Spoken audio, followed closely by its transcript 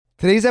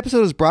Today's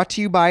episode is brought to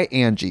you by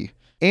Angie.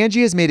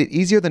 Angie has made it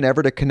easier than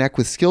ever to connect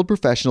with skilled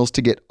professionals to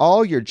get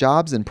all your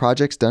jobs and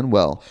projects done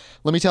well.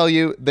 Let me tell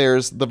you,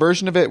 there's the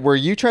version of it where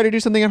you try to do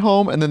something at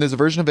home, and then there's a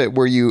version of it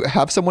where you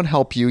have someone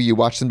help you, you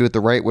watch them do it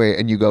the right way,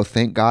 and you go,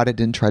 thank God I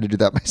didn't try to do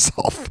that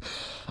myself.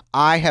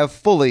 I have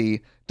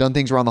fully done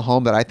things around the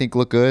home that I think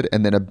look good,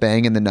 and then a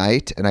bang in the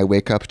night, and I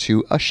wake up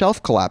to a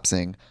shelf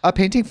collapsing, a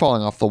painting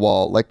falling off the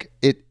wall.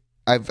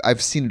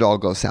 I've seen it all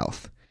go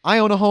south. I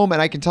own a home,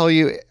 and I can tell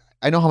you,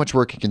 I know how much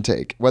work it can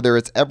take. Whether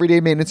it's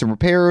everyday maintenance and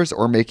repairs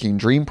or making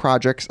dream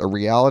projects a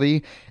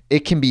reality,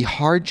 it can be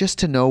hard just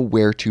to know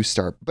where to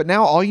start. But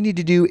now all you need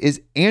to do is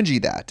Angie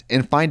that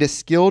and find a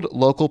skilled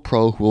local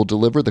pro who will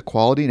deliver the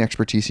quality and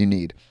expertise you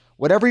need.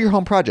 Whatever your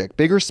home project,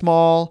 big or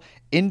small,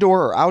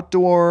 indoor or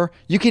outdoor,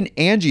 you can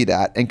Angie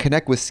that and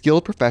connect with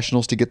skilled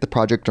professionals to get the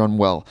project done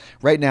well.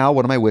 Right now,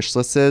 one of my wish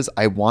lists is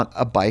I want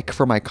a bike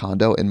for my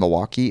condo in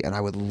Milwaukee, and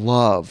I would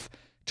love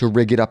to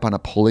rig it up on a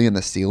pulley in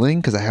the ceiling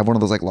because I have one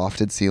of those like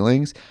lofted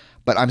ceilings,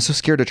 but I'm so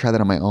scared to try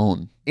that on my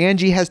own.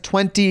 Angie has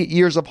 20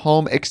 years of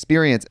home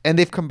experience, and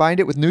they've combined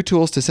it with new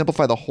tools to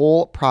simplify the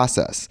whole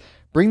process.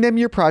 Bring them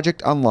your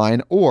project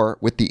online or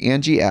with the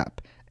Angie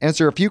app.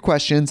 Answer a few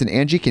questions and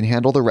Angie can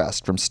handle the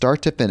rest from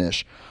start to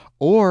finish,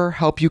 or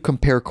help you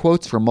compare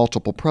quotes from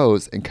multiple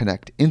pros and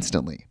connect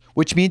instantly,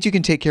 which means you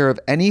can take care of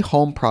any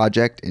home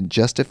project in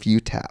just a few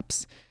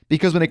taps.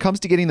 Because when it comes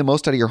to getting the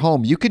most out of your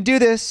home, you can do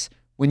this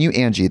when you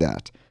Angie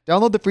that.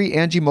 Download the free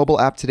Angie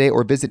mobile app today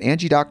or visit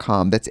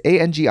Angie.com. That's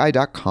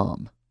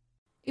ANGI.com.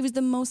 It was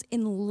the most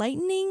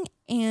enlightening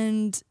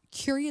and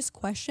curious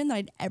question that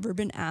I'd ever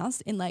been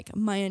asked in like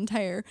my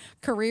entire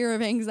career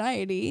of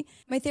anxiety.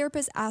 My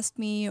therapist asked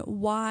me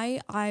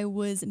why I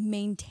was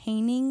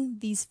maintaining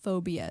these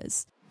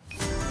phobias.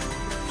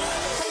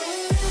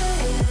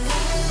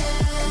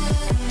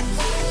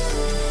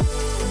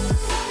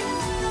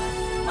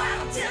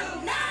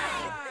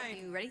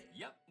 You ready?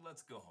 Yep,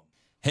 let's go home.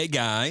 Hey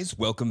guys,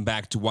 welcome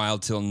back to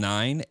Wild Till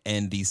 9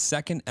 and the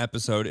second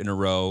episode in a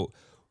row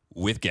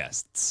with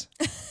guests.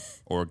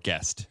 Or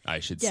guest,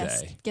 I should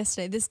say. Guest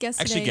today. This guest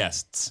Actually, today.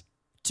 guests.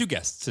 Two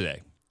guests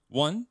today.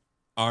 One,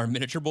 our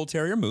miniature bull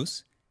terrier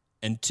Moose,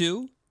 and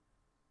two,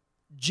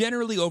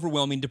 generally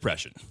overwhelming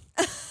depression.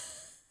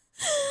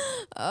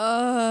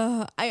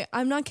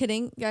 I'm not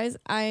kidding, guys.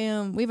 I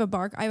have a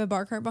bar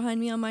cart behind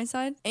me on my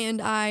side,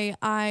 and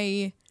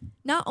I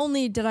not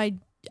only did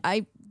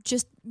I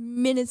just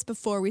minutes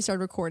before we started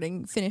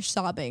recording finished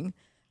sobbing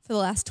for the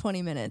last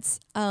 20 minutes.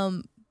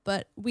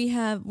 But we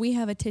have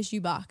a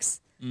tissue box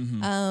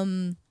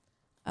on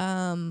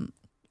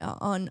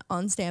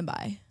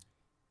standby.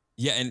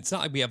 Yeah, and it's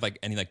not like we have like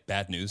any like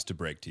bad news to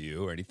break to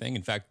you or anything.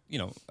 In fact,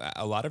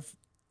 a lot of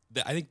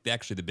I think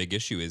actually the big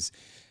issue is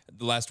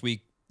the last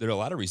week there are a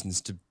lot of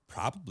reasons to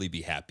probably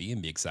be happy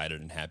and be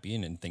excited and happy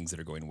and things that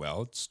are going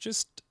well. It's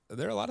just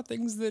there are a lot of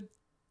things that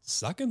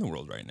suck in the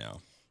world right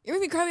now. You're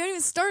making me cry. We haven't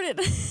even started.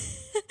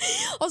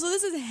 Also,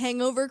 this is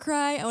hangover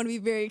cry. I want to be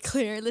very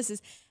clear. This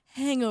is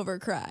hangover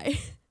cry.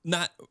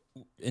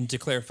 And to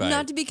clarify,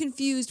 not to be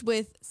confused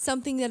with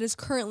something that is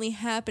currently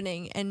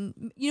happening.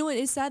 And you know what?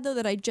 It's sad though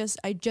that I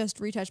just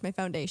retouched my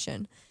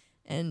foundation,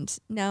 and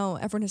now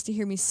everyone has to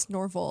hear me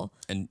snorvel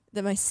and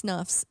that my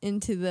snuffs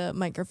into the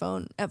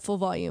microphone at full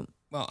volume.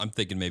 Well, I'm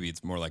thinking maybe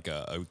it's more like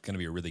going to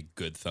be a really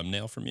good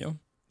thumbnail from you.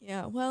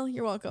 Yeah. Well,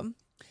 you're welcome.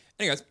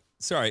 Anyways.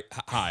 Sorry.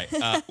 Hi.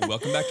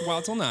 Welcome back to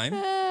Wild Till 9,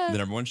 the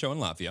number one show in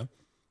Latvia.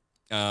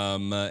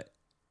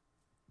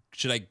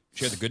 Should I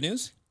share the good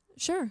news?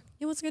 Sure.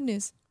 Yeah, what's good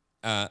news?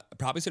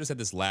 Probably should have said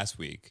this last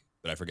week,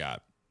 but I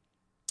forgot.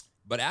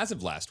 But as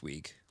of last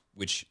week,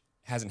 which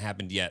hasn't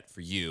happened yet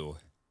for you,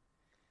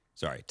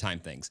 sorry, time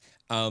things,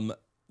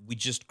 we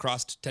just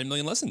crossed 10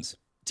 million listens.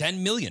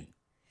 10 million.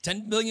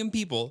 10 million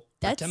people.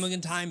 10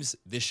 million times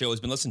this show has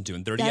been listened to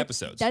in 30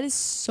 episodes. That is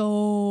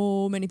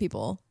so many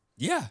people.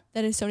 Yeah.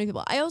 That is so many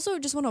people. I also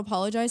just want to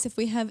apologize if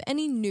we have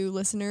any new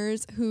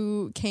listeners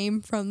who came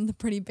from the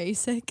Pretty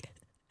Basic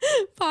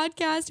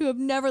podcast who have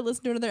never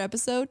listened to another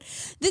episode.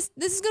 This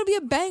is going to be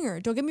a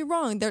banger. Don't get me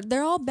wrong.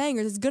 They're all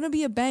bangers. It's going to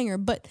be a banger,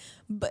 but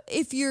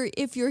if you're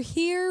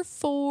here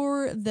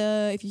for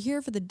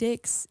the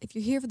dicks, if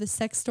you're here for the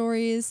sex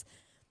stories,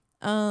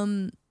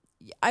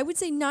 I would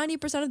say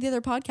 90% of the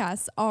other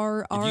podcasts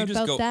are about that. If you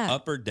just go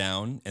up or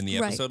down in the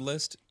episode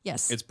list,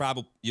 yes, it's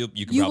probably you can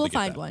you probably will get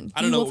find that. one.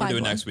 I don't know what we're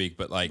doing next week,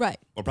 but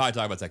we'll probably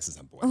talk about sex at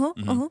some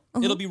point.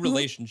 It'll be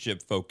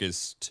relationship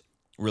focused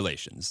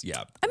relations.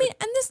 Yeah. I mean,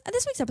 and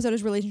this week's episode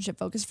is relationship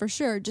focused for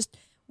sure. Just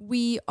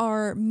we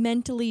are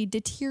mentally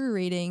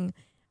deteriorating,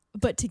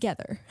 but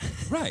together.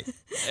 Right.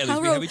 At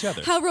least we have each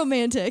other. How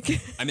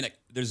romantic. I mean,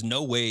 there's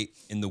no way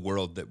in the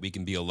world that we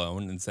can be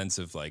alone in the sense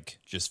of like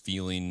just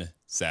feeling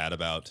sad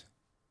about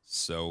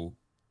so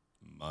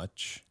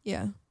much.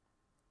 Yeah.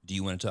 Do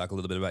you want to talk a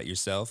little bit about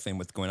yourself and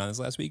what's going on this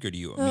last week, or do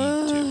you want me to?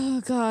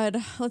 Oh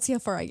God, let's see how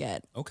far I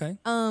get. Okay.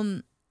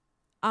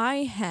 I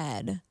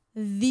had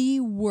the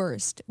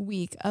worst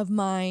week of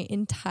my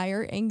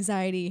entire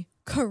anxiety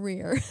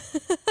career.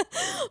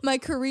 My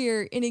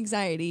career in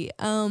anxiety.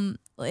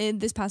 in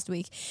this past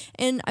week.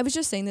 And I was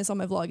just saying this on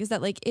my vlog, is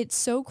that like it's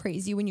so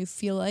crazy when you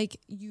feel like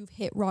you've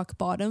hit rock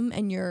bottom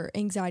and your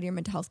anxiety or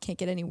mental health can't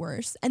get any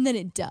worse, and then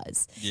it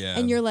does. Yeah.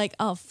 And you're like,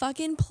 oh,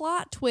 fucking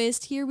plot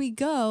twist, here we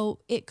go,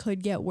 it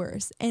could get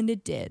worse, and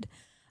it did.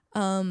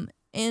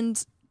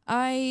 And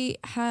I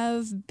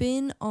have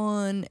been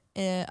on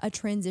a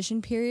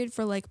transition period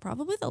for like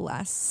probably the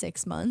last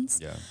 6 months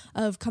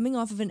of coming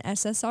off of an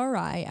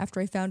SSRI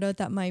after I found out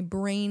that my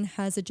brain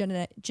has a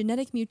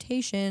genetic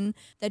mutation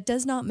that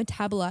does not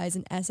metabolize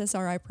an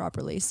SSRI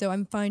properly. So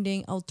I'm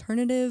finding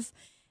alternative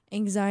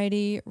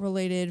anxiety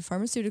related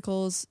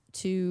pharmaceuticals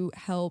to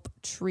help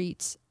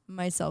treat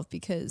myself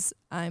because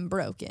I'm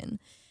broken.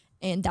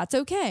 And that's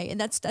okay. And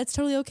that's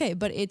totally okay.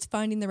 But it's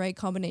finding the right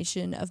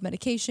combination of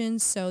medications.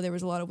 So there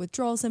was a lot of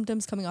withdrawal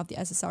symptoms coming off the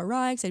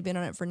SSRI because I'd been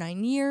on it for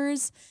 9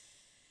 years.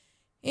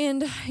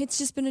 And it's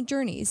just been a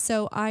journey.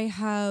 So I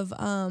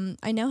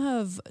now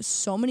have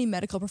so many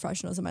medical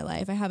professionals in my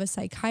life. I have a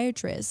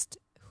psychiatrist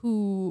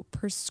who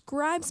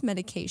prescribes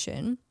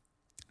medication.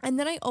 And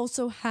then I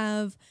also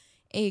have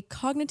a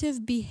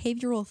cognitive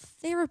behavioral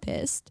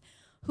therapist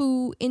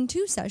who in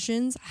 2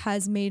 sessions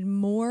has made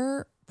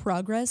more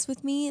progress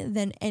with me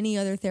than any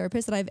other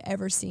therapist that I've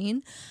ever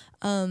seen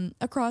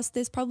across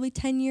this probably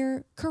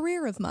 10-year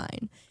career of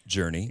mine.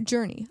 Journey.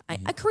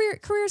 Mm-hmm. A career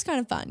is kind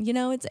of fun. You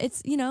know, I'm trying to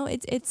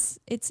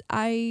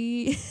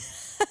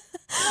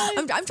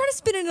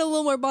spin it in a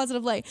little more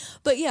positive light.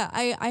 But yeah,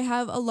 I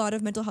have a lot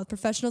of mental health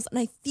professionals, and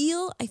I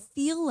feel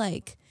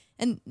like,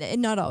 and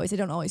not always, I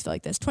don't always feel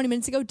like this. 20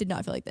 minutes ago, did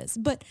not feel like this.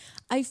 But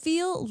I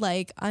feel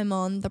like I'm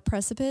on the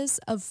precipice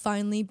of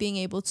finally being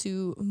able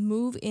to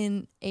move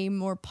in a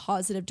more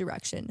positive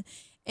direction.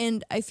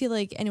 And I feel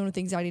like anyone with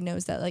anxiety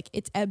knows that like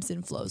it's ebbs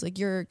and flows. Like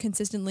you're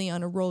consistently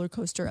on a roller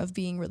coaster of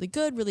being really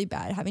good, really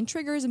bad, having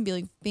triggers and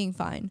being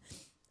fine.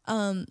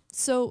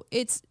 So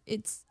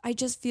I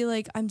just feel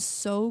like I'm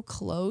so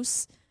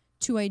close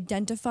to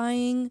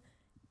identifying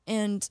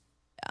and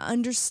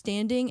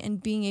understanding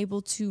and being able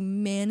to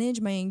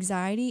manage my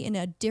anxiety in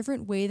a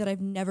different way that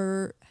I've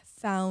never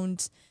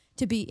found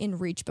to be in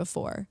reach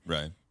before.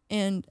 Right.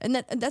 And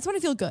that's when I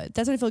feel good.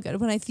 That's when I feel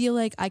good. When I feel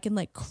like I can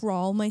like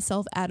crawl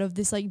myself out of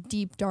this like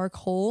deep, dark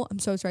hole. I'm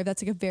so sorry.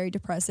 That's like a very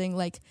depressing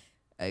like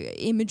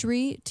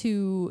imagery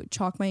to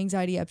chalk my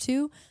anxiety up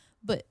to.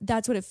 But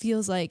that's what it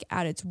feels like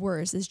at its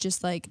worst, is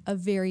just like a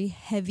very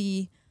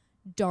heavy,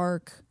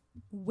 dark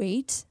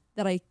weight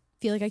that I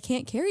feel like I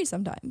can't carry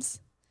sometimes.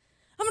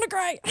 I'm going to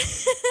cry.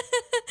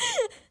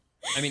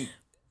 I mean,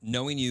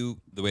 knowing you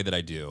the way that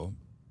I do,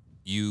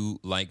 you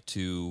like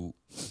to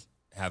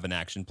have an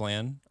action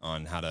plan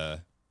on how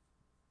to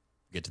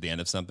get to the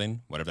end of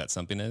something, whatever that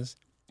something is.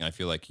 And I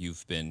feel like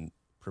you've been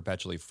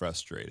perpetually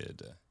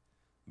frustrated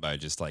by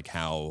just like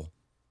how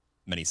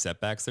many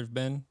setbacks there've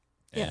been.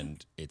 Yeah.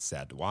 And it's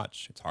sad to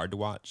watch. It's hard to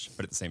watch.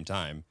 But at the same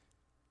time,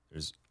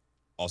 there's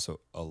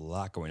also a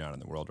lot going on in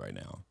the world right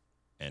now.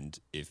 And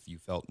if you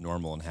felt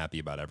normal and happy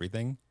about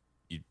everything,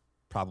 you'd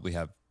probably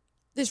have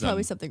There's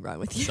probably something wrong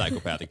with you.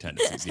 psychopathic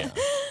tendencies, yeah.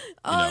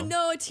 Oh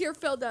no, a tear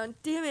fell down.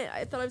 Damn it.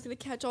 I thought I was going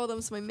to catch all of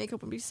them so my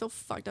makeup would be so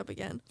fucked up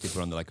again. People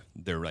on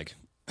their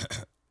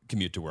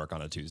commute to work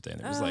on a Tuesday, and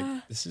they're just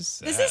like, this is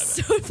sad. This is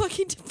so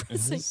fucking This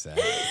depressing. is sad.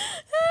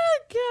 Oh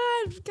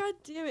God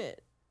damn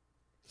it.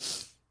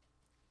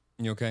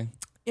 You okay?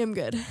 I'm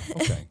good.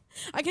 Okay.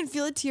 I can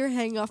feel a tear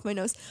hanging off my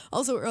nose.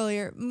 Also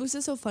earlier, Moose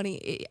is so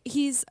funny.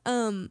 He's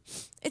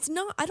it's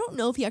not, I don't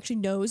know if he actually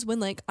knows when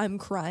like I'm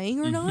crying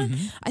or not.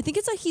 I think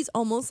it's like he's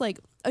almost like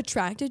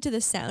attracted to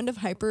the sound of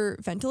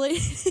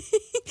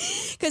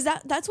hyperventilating because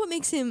that's what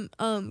makes him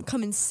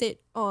come and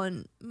sit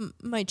on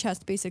my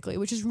chest basically,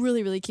 which is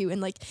really, really cute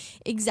and like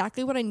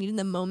exactly what I need in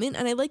the moment.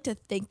 And I like to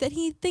think that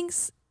he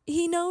thinks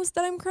he knows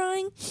that I'm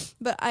crying,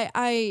 but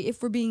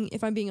if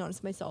I'm being honest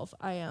with myself,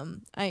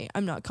 I'm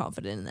not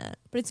confident in that,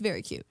 but it's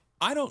very cute.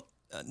 I don't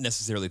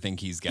necessarily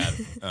think he's got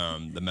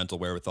the mental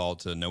wherewithal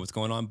to know what's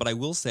going on, but I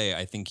will say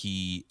I think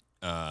he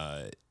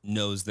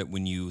knows that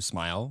when you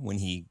smile, when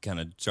he kind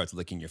of starts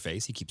licking your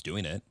face, he keeps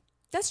doing it.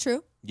 That's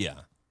true. Yeah.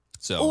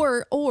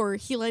 So or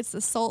he likes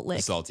the salt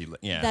lick. Salty,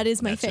 yeah. That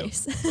is my too.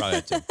 face. Probably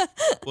that too.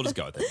 We'll just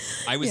go with it.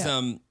 I was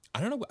Yeah. I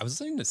don't know. I was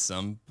listening to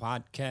some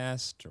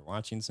podcast or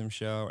watching some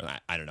show, or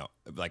I don't know,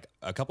 like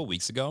a couple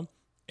weeks ago,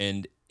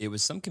 and it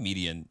was some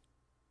comedian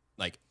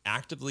like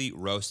actively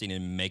roasting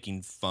and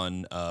making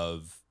fun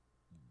of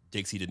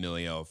Dixie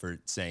D'Amelio for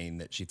saying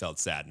that she felt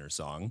sad in her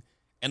song.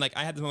 And like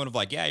I had the moment of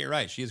like, yeah, you're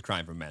right. She is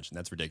crying from mention.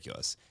 That's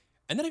ridiculous.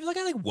 And then I feel like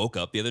I woke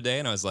up the other day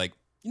and I was like,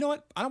 you know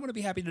what? I don't want to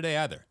be happy today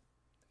either.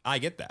 I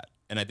get that.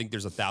 And I think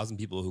there's 1,000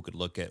 people who could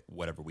look at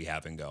whatever we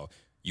have and go,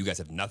 you guys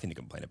have nothing to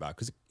complain about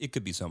because it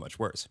could be so much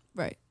worse.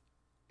 Right.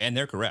 And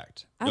they're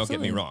correct. Absolutely.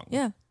 Don't get me wrong.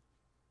 Yeah.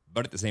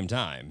 But at the same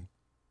time,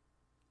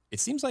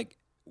 it seems like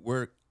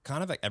we're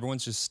kind of like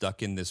everyone's just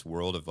stuck in this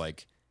world of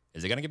like,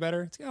 is it going to get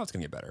better? It's going to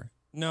get better.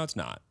 No, it's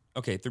not.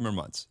 Okay, 3 more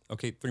months.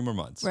 Okay, 3 more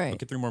months. Right.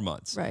 Okay, 3 more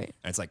months. Right.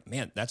 And it's like,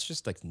 man, that's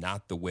just like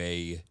not the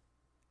way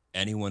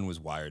anyone was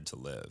wired to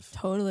live.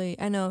 Totally.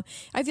 I know.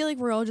 I feel like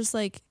we're all just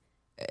like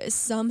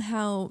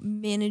somehow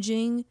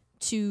managing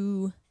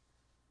to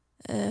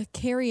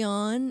carry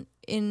on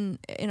in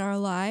our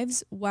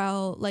lives,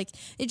 while like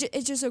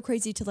it's just so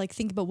crazy to like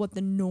think about what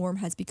the norm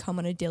has become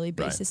on a daily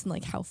basis, and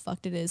like how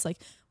fucked it is. Like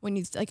when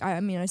you like, I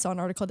mean, I saw an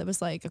article that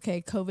was like,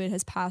 okay, COVID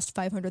has passed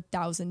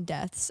 500,000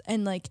 deaths,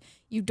 and like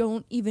you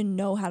don't even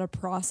know how to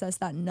process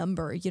that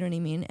number. You know what I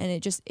mean? And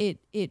it just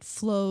it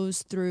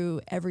flows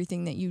through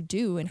everything that you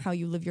do and how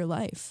you live your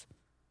life.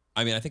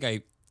 I mean, I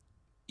think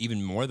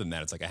even more than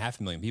that, it's like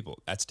 500,000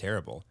 people. That's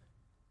terrible,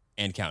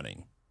 and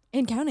counting.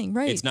 And counting,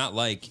 right? It's not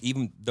like,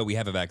 even though we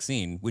have a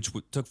vaccine, which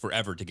took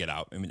forever to get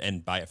out, I mean,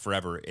 and by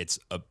forever, it's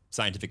a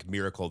scientific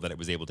miracle that it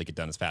was able to get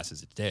done as fast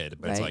as it did.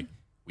 But it's like,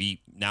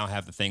 we now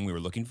have the thing we were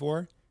looking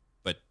for,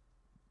 but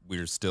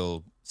we're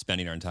still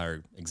spending our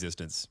entire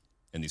existence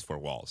in these four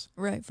walls.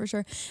 Right, for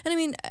sure. And I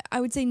mean,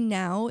 I would say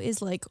now is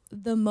like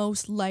the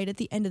most light at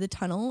the end of the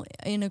tunnel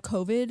in a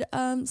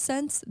COVID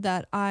sense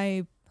that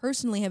I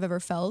personally have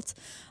ever felt.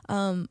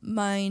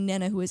 My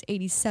Nana, who is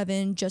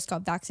 87, just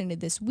got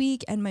vaccinated this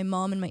week, and my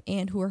mom and my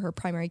aunt, who are her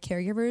primary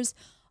caregivers,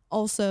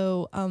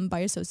 also by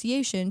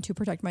association to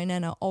protect my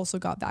Nana, also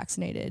got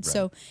vaccinated. Right.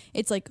 So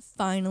it's like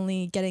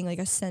finally getting like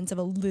a sense of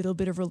a little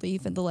bit of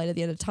relief and the light at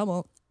the end of the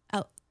tunnel.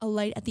 A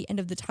light at the end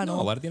of the tunnel.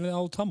 No, a light at the end of the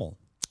old tunnel.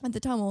 At the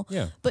tunnel.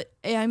 Yeah. But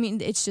I mean,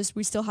 it's just,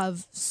 we still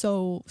have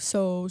so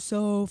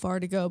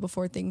far to go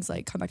before things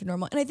like come back to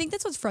normal. And I think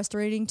that's what's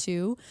frustrating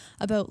too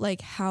about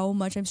like how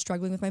much I'm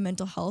struggling with my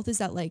mental health, is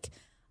that like,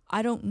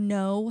 I don't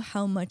know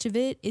how much of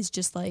it is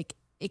just like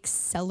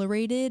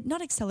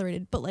not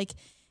accelerated, but like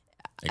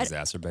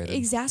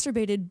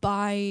exacerbated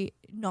by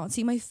not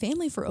seeing my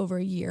family for over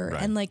a year,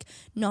 right. and like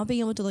not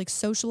being able to like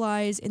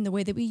socialize in the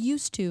way that we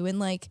used to, and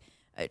like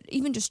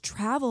even just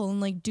travel and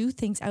like do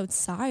things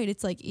outside.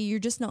 It's like you're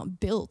just not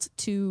built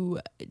to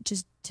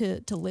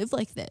live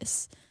like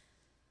this.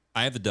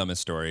 I have the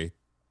dumbest story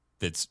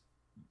that's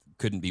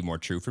couldn't be more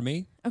true for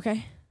me.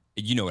 Okay.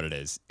 You know what it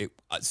is.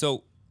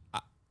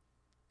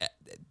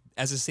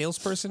 As a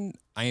salesperson,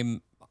 I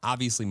am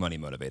obviously money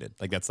motivated.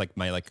 Like that's like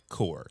my like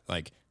core.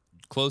 Like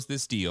close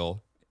this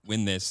deal,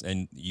 win this,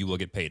 and you will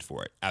get paid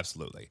for it.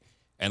 Absolutely.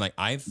 And like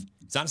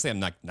it's honestly,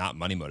 I'm not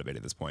money motivated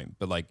at this point,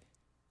 but like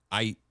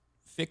I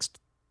fixed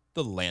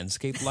the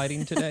landscape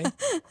lighting today.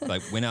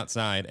 Like went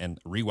outside and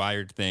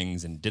rewired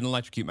things and didn't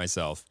electrocute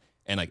myself.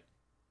 And like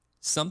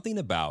something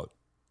about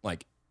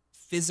like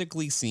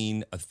physically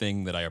seeing a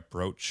thing that I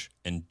approach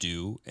and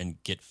do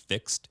and get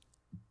fixed,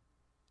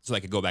 so I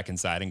could go back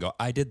inside and go,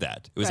 I did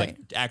that. It was right.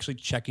 like actually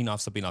checking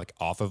off something like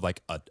off of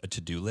like a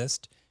to-do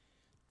list.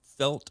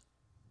 Felt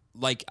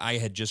like I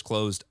had just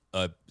closed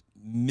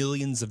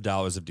millions of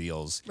dollars of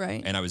deals,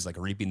 right? And I was like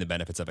reaping the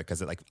benefits of it,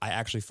 because like I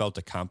actually felt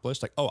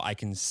accomplished. Like, oh, I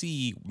can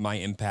see my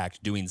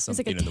impact doing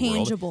something it's like in the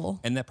tangible world.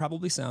 And that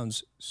probably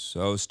sounds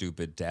so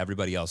stupid to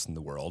everybody else in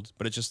the world,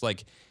 but it's just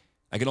like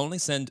I could only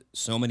send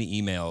so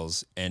many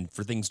emails, and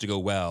for things to go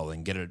well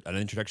and get an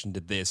introduction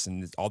to this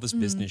and all this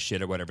business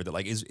shit or whatever, that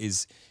like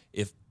is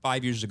if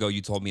 5 years ago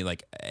you told me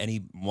like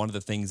any one of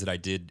the things that I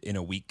did in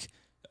a week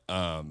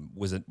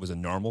was a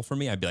normal for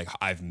me, I'd be like,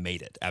 I've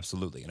made it,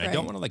 absolutely. And I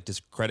don't want to like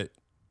discredit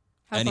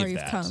how any far of you've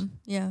that. come.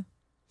 Yeah.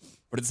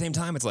 But at the same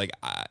time, it's like,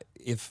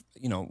 if,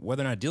 you know,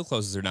 whether or not a deal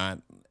closes or not,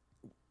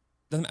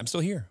 I'm still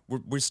here.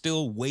 We're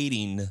still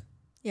waiting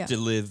to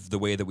live the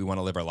way that we want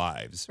to live our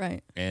lives.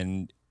 Right.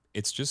 And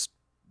it's just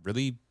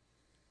really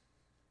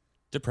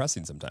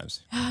depressing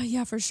sometimes.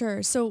 Yeah, for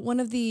sure. So one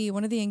of the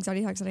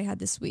anxiety attacks that I had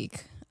this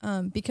week,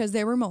 because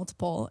there were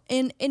multiple,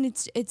 and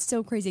it's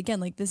so crazy. Again,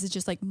 like this is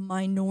just like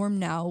my norm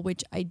now,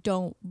 which I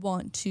don't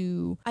want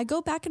to. I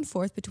go back and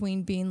forth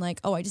between being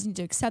like, oh, I just need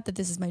to accept that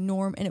this is my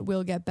norm and it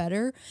will get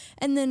better,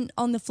 and then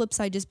on the flip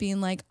side, just being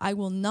like, I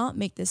will not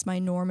make this my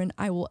norm, and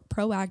I will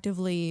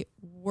proactively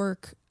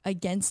work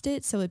against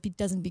it so it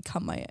doesn't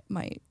become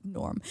my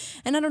norm.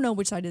 And I don't know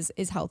which side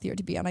is healthier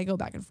to be on. I go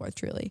back and forth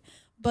truly,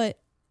 but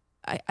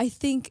I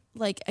think,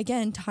 like,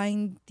 again,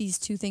 tying these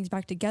two things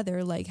back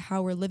together, like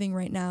how we're living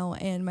right now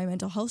and my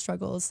mental health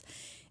struggles,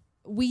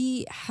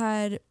 we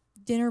had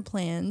dinner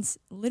plans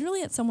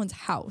literally at someone's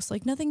house,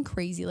 like nothing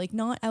crazy, like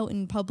not out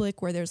in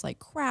public where there's like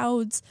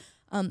crowds.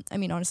 I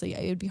mean, honestly,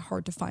 it would be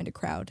hard to find a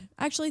crowd.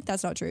 Actually,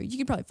 that's not true. You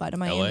could probably fly to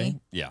Miami. LA?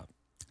 Yeah.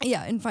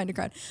 Yeah, and find a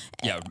crowd.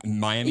 Yeah,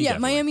 Miami. Yeah,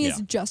 definitely. Miami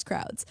is just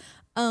crowds.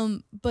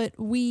 But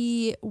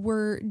we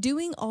were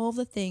doing all of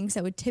the things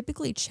that would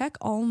typically check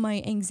all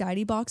my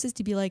anxiety boxes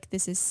to be like,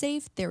 this is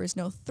safe, there is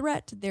no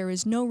threat, there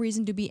is no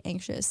reason to be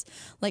anxious.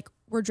 Like,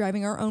 we're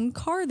driving our own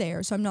car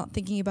there, so I'm not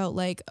thinking about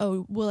like,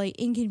 oh, will I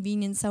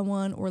inconvenience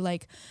someone, or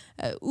like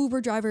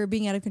Uber driver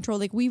being out of control.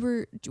 Like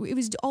it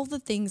was all the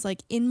things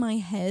like in my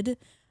head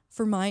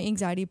for my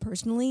anxiety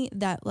personally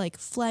that like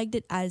flagged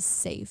it as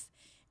safe.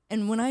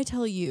 And when I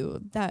tell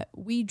you that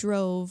we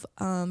drove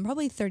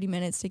probably 30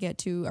 minutes to get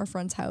to our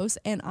friend's house,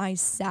 and I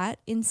sat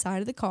inside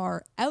of the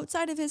car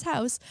outside of his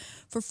house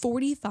for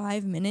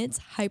 45 minutes,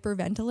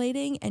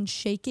 hyperventilating and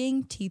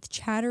shaking, teeth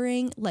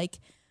chattering, like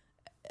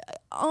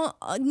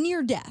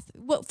near death.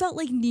 What felt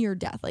like near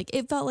death. Like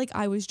it felt like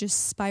I was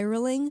just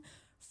spiraling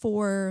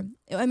for,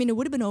 I mean, it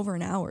would have been over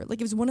an hour. Like,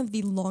 it was one of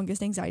the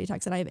longest anxiety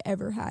attacks that I've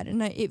ever had.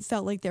 And it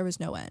felt like there was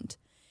no end.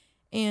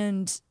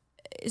 And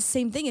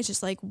same thing. It's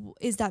just like,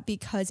 is that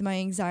because my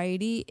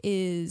anxiety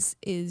is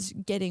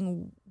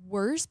getting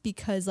worse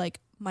because like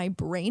my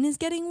brain is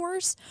getting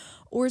worse,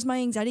 or is my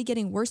anxiety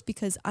getting worse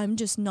because I'm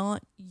just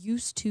not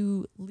used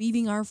to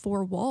leaving our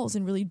four walls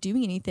and really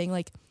doing anything?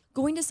 Like,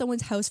 going to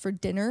someone's house for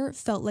dinner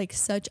felt like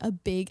such a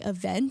big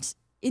event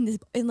in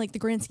like the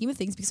grand scheme of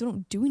things because we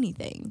don't do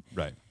anything.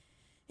 Right.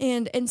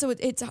 And so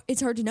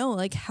it's hard to know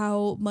like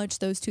how much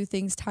those two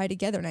things tie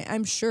together. And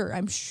I'm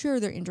sure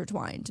they're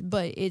intertwined,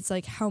 but it's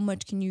like, how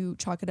much can you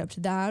chalk it up to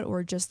that?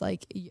 Or just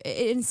like,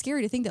 it's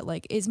scary to think that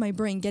like, is my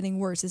brain getting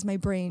worse? Is my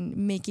brain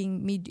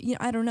making me,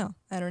 I don't know.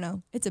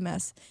 It's a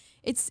mess.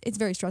 It's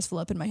very stressful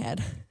up in my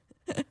head.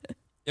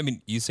 I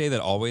mean, you say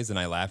that always, and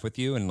I laugh with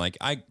you, and like,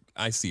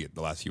 I see it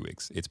the last few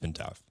weeks. It's been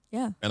tough.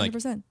 Yeah. And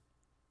 100%. like,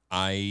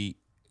 I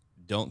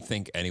don't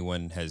think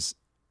anyone has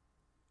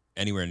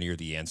anywhere near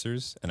the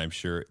answers, and I'm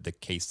sure the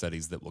case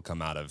studies that will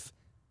come out of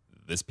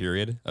this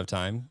period of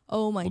time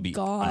Oh my will be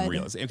God.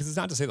 unreal. Because it's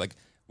not to say like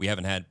we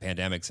haven't had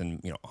pandemics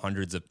and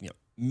hundreds of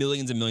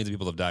millions and millions of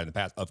people have died in the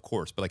past, of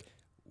course, but like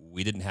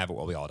we didn't have it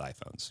while we all had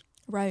iPhones,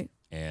 Right.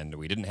 and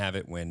we didn't have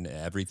it when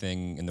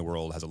everything in the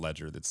world has a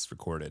ledger that's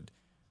recorded,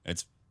 and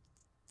it's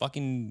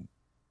fucking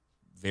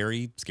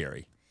very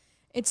scary.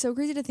 It's so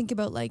crazy to think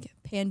about like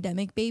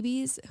pandemic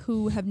babies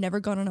who have never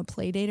gone on a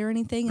play date or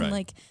anything. Right. And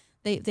like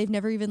they've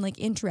never even like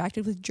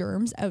interacted with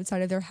germs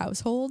outside of their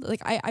household.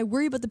 Like I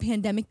worry about the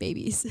pandemic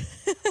babies.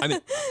 I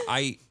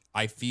mean,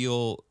 I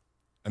feel,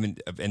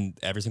 and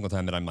every single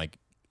time that I'm like,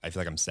 I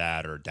feel like I'm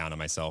sad or down on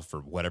myself for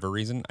whatever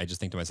reason, I just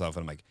think to myself,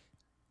 and I'm like,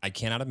 I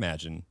cannot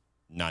imagine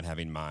not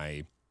having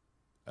my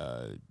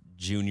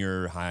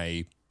junior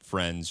high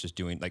friends just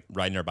doing like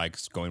riding our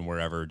bikes, going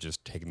wherever,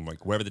 just taking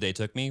like wherever the day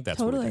took me. That's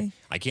what Totally.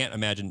 I can't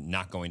imagine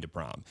not going to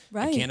prom.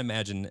 Right. I can't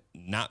imagine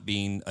not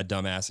being a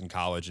dumbass in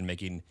college and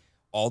making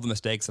all the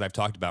mistakes that I've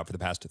talked about for the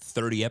past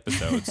 30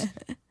 episodes.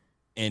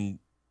 And,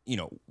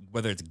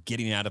 whether it's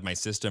getting out of my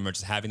system or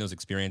just having those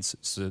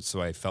experiences.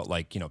 So I felt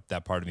like,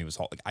 that part of me was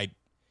like,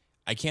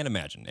 I can't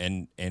imagine.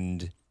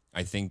 And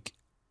I think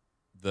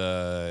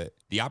the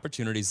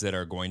opportunities that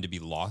are going to be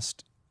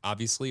lost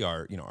obviously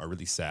are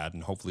really sad,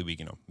 and hopefully we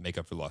can make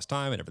up for lost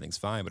time and everything's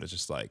fine. But it's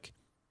just like,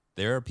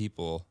 there are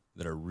people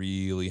that are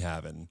really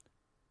having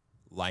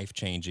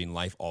life-changing,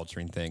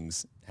 life-altering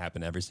things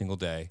happen every single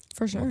day.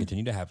 For sure. Will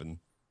continue to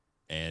happen.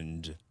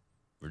 And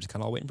we're just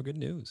kind of all waiting for good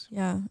news.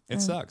 Yeah. It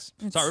sucks.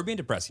 Sorry, we're being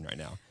depressing right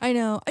now. I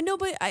know,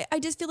 but I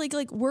just feel like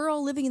we're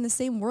all living in the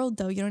same world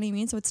though. You know what I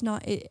mean? So it's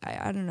not,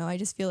 I don't know. I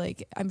just feel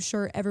like I'm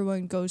sure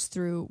everyone goes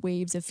through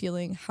waves of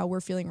feeling how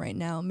we're feeling right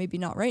now. Maybe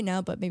not right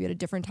now, but maybe at a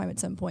different time at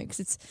some point.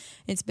 Cause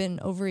it's been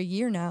over a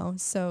year now.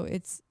 So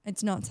it's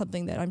not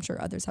something that I'm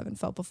sure others haven't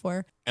felt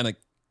before. And like,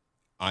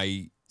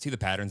 I see the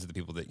patterns of the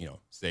people that,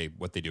 say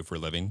what they do for a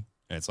living.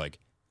 And it's like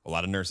a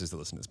lot of nurses that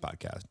listen to this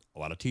podcast, a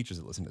lot of teachers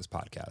that listen to this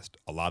podcast,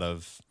 a lot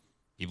of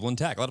people in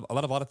tech, a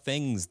lot of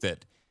things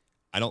that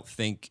I don't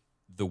think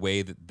the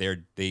way that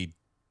they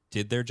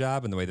did their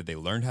job and the way that they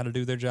learned how to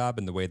do their job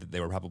and the way that they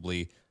were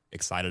probably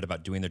excited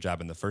about doing their job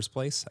in the first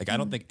place. Like, I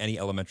don't think any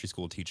elementary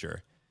school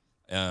teacher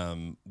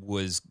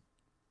was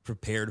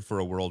prepared for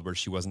a world where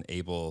she wasn't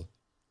able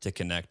to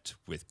connect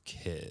with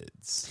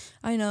kids.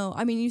 I know.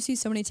 I mean, you see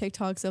so many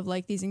TikToks of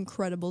like these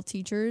incredible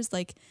teachers,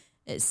 like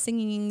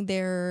singing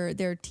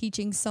their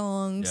teaching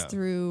songs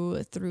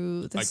through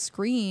the like,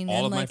 screen. All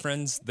and of like, my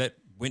friends that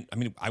went,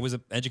 I was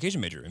an education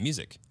major in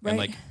music. Right. And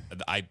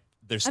like,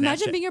 there's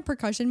imagine being a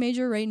percussion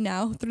major right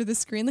now through the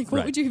screen. Like,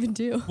 what would you even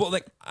do? Well,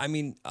 like,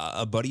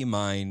 a buddy of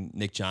mine,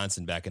 Nick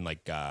Johnson, back in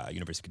like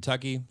University of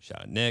Kentucky,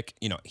 shout out Nick,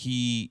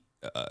 he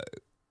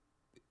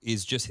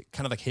is just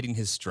kind of like hitting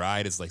his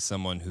stride as like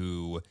someone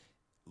who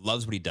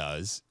loves what he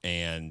does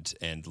and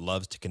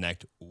loves to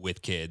connect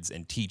with kids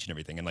and teach and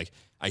everything. And like,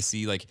 I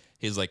see like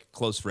his like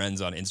close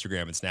friends on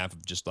Instagram and Snap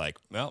of just like,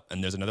 well,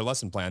 and there's another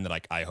lesson plan that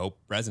like I hope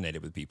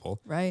resonated with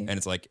people. Right. And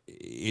it's like,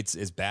 it's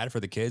as bad for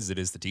the kids as it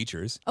is the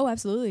teachers. Oh,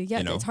 absolutely.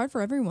 Yeah. It's hard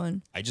for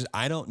everyone.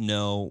 I don't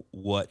know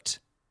what,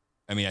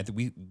 I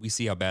think we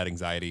see how bad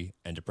anxiety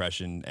and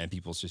depression and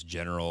people's just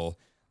general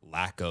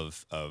lack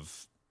of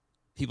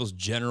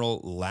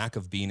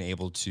being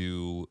able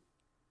to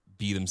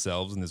be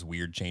themselves in this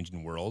weird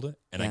changing world.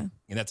 And and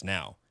that's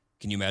now.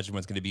 Can you imagine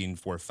what's going to be in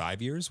 4 or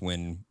 5 years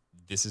when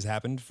this has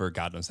happened for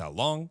God knows how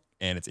long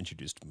and it's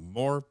introduced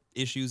more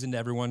issues into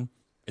everyone?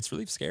 It's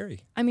really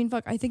scary. I mean,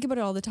 fuck, I think about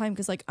it all the time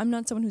because like I'm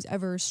not someone who's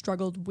ever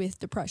struggled with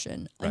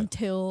depression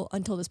until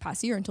this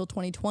past year, until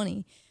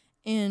 2020.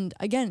 And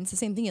again, it's the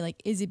same thing.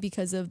 Like, is it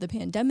because of the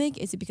pandemic?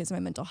 Is it because of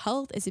my mental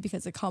health? Is it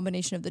because of a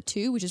combination of the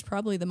two, which is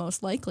probably the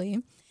most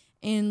likely?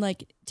 And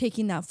like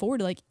taking that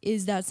forward, like,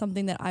 is that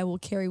something that I will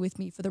carry with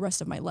me for the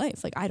rest of my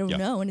life? Like, I don't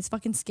know. And it's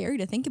fucking scary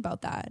to think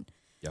about that.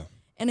 Yeah.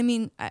 And I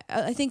mean,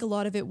 I think a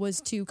lot of it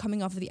was too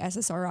coming off of the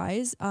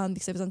SSRIs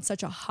because I was on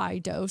such a high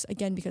dose,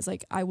 again, because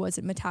like I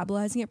wasn't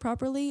metabolizing it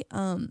properly.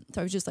 So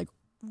I was just like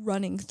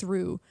running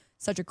through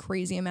such a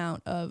crazy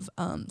amount of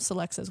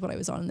Celexa is what I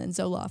was on, and then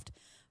Zoloft.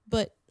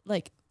 But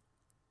like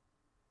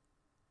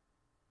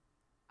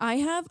I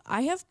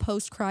have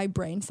post-cry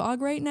brain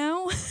fog right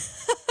now.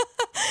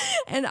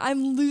 And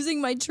I'm losing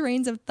my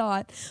trains of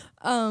thought.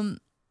 It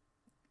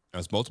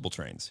was multiple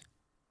trains.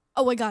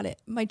 Oh, I got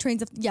it. My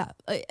trains of, that's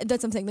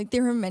what I'm saying. Like,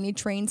 there are many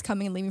trains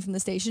coming and leaving from the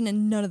station,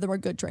 and none of them are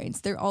good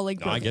trains. They're all like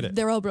broken. I get it.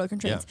 They're all broken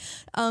trains.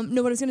 Yeah.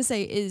 No, what I was gonna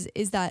say is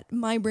that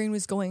my brain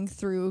was going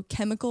through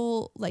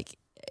chemical like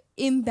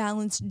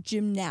imbalanced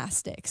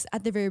gymnastics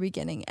at the very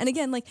beginning. And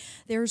again, like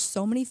there's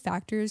so many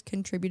factors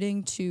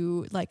contributing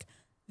to like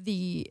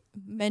the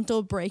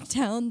mental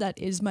breakdown that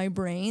is my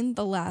brain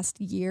the last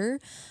year.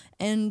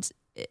 And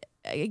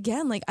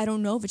again, like I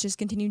don't know if it's just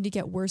continuing to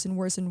get worse and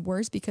worse and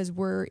worse because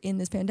we're in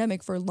this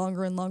pandemic for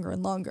longer and longer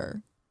and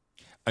longer.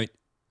 I mean,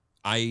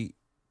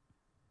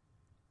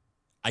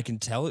 I can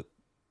tell it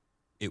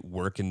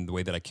work in the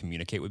way that I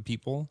communicate with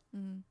people.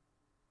 Mm-hmm.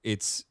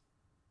 It's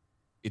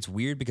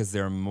weird because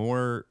there are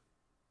more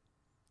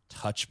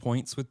touch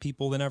points with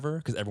people than ever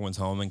because everyone's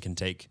home and can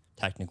take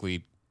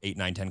technically 8,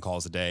 9, 10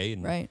 calls a day.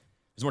 And right.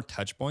 There's more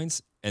touch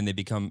points and they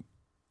become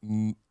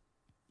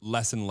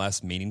less and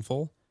less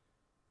meaningful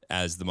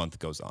as the month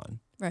goes on.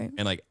 Right.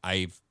 And like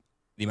the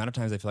amount of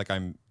times I feel like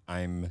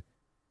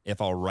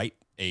if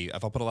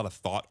I'll put a lot of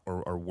thought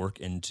or work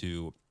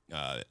into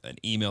an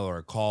email or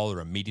a call or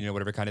a meeting or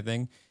whatever kind of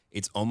thing,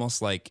 it's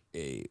almost like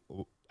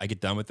I get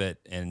done with it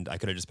and I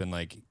could have just been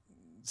like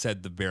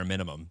said the bare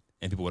minimum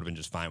and people would have been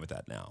just fine with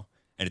that now.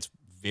 And it's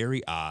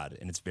very odd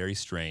and it's very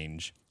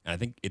strange. And I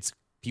think it's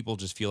people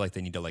just feel like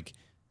they need to like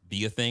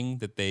be a thing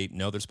that they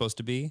know they're supposed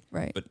to be.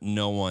 Right. But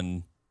no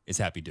one is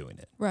happy doing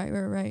it. Right.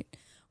 We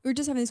were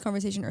just having this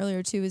conversation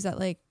earlier too, is that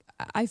like,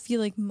 I feel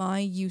like my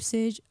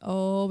usage,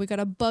 we got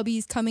a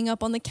bubbies coming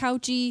up on the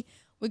couchy.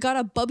 We got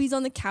a bubbies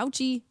on the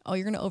couchy. Oh,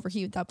 you're going to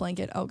overheat with that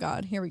blanket. Oh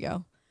God, here we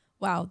go.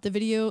 Wow. The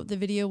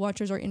video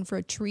watchers are in for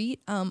a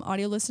treat.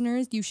 Audio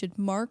listeners, you should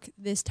mark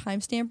this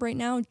timestamp right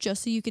now,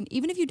 just so you can,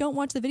 even if you don't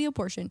watch the video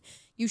portion,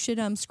 you should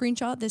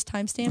screenshot this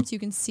timestamp so you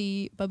can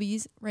see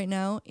Bubbies right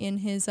now in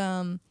his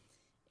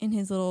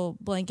little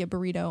blanket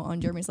burrito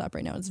on Jeremy's lap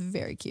right now. It's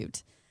very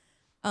cute.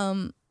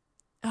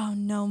 Oh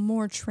no,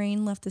 more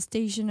train left the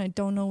station. I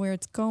don't know where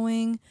it's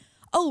going.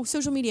 Oh,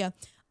 social media.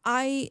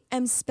 I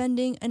am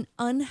spending an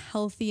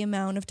unhealthy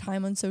amount of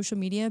time on social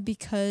media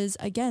because,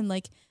 again,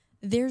 like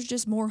there's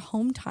just more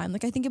home time.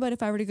 Like I think about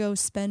if I were to go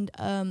spend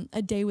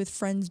a day with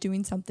friends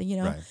doing something, you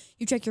know, Right.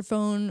 You check your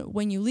phone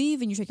when you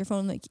leave and you check your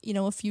phone like, you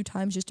know, a few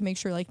times just to make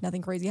sure like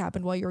nothing crazy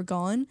happened while you were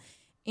gone.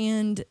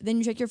 And then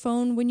you check your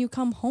phone when you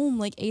come home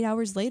like 8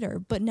 hours later.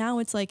 But now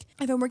it's like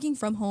if I'm working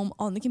from home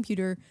on the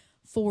computer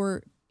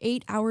for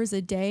 8 hours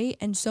a day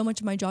and so much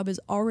of my job is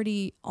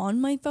already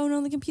on my phone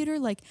on the computer,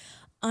 like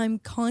I'm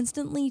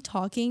constantly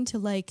talking to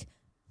like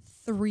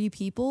 3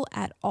 people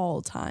at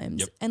all times.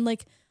 Yep. And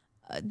like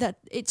that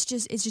it's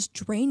just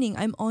draining.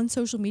 I'm on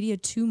social media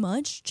too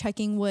much,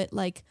 checking what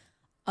like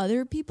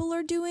other people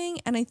are doing.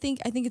 And I think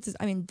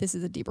this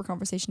is a deeper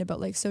conversation about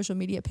like social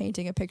media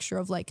painting a picture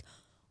of like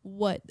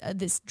what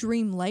this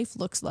dream life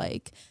looks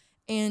like.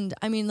 And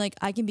I mean, like,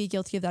 I can be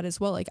guilty of that as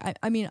well. Like,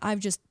 I mean, I've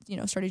just, you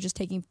know, started just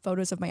taking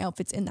photos of my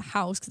outfits in the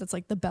house because that's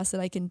like the best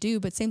that I can do.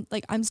 But same,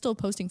 like, I'm still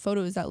posting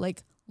photos that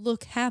like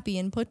look happy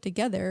and put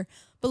together.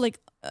 But like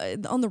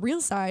on the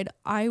real side,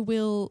 I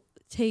will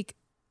take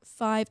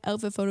 5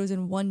 outfit photos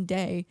in one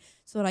day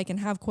so that I can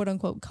have quote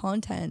unquote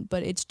content.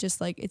 But it's just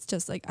like,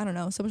 I don't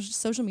know. So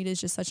social media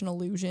is just such an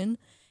illusion.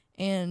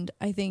 And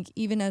I think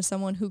even as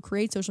someone who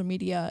creates social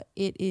media,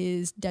 it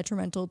is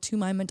detrimental to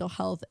my mental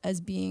health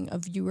as being a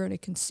viewer and a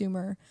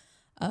consumer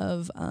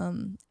of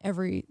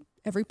every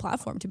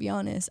platform, to be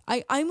honest.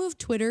 I moved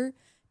Twitter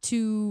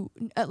to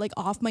like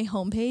off my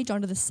homepage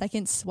onto the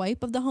second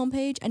swipe of the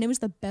homepage, and it was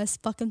the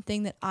best fucking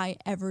thing that I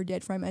ever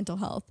did for my mental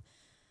health.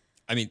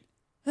 I mean,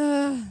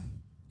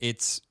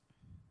 it's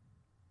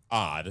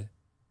odd,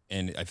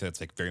 and I feel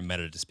it's like very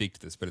meta to speak to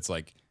this, but it's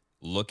like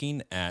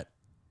looking at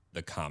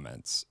the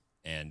comments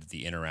and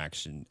the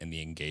interaction and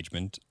the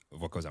engagement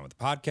of what goes on with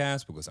the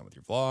podcast, what goes on with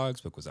your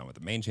vlogs, what goes on with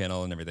the main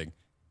channel and everything.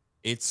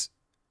 It's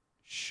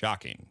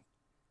shocking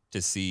to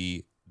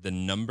see the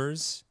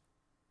numbers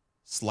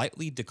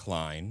slightly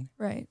decline.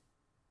 Right.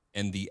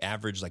 And the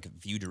average like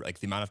viewed,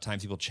 like the amount of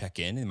times people check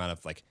in, the amount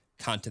of like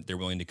content they're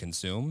willing to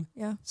consume,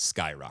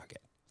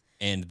 skyrocket.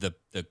 And the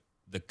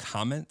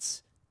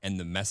comments and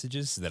the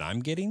messages that I'm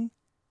getting,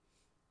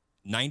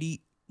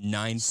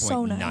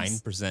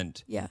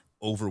 99.9%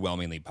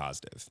 overwhelmingly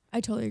positive.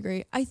 I totally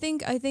agree. I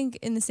think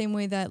in the same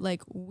way that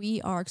like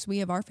we are, because we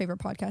have our favorite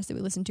podcast that we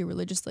listen to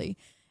religiously,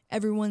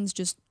 everyone's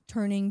just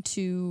turning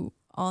to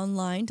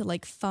online to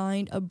like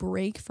find a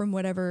break from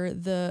whatever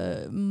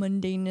the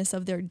mundaneness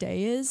of their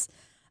day is.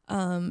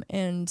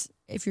 And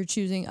if you're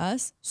choosing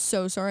us,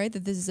 so sorry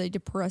that this is a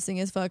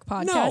depressing as fuck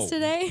podcast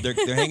today. They're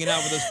hanging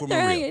out with us for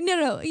more real.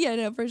 No,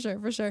 for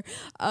sure.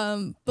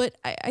 But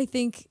I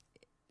think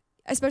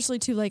especially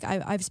too, like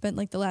I've spent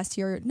like the last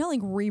year, not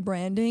like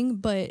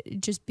rebranding, but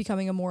just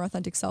becoming a more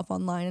authentic self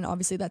online. And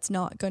obviously that's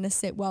not going to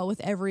sit well with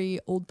every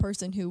old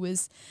person who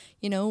was,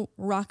 you know,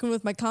 rocking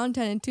with my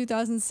content in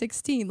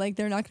 2016. Like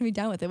they're not going to be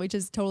down with it, which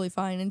is totally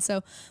fine. And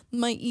so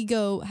my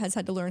ego has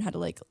had to learn how to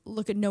like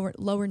look at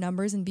lower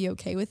numbers and be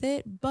okay with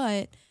it.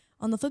 But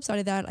on the flip side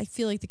of that, I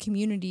feel like the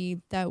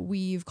community that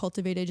we've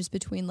cultivated just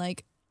between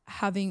like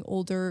having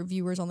older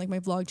viewers on like my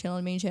vlog channel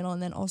and main channel,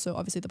 and then also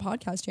obviously the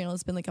podcast channel,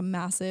 has been like a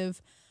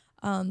massive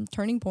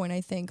turning point,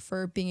 I think,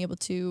 for being able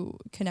to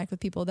connect with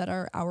people that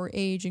are our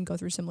age and go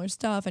through similar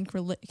stuff and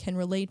can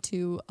relate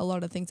to a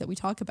lot of things that we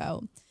talk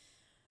about.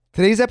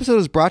 Today's episode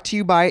is brought to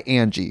you by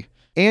Angie.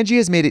 Angie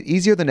has made it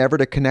easier than ever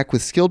to connect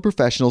with skilled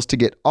professionals to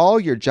get all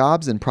your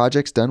jobs and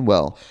projects done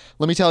well.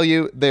 Let me tell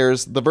you,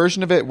 there's the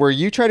version of it where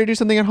you try to do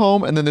something at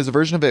home, and then there's a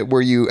version of it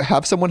where you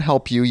have someone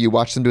help you, you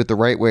watch them do it the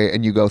right way,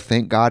 and you go,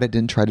 thank God I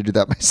didn't try to do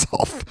that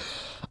myself.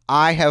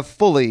 I have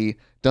fully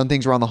done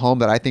things around the home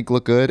that I think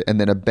look good, and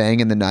then a bang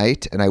in the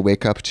night, and I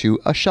wake up to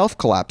a shelf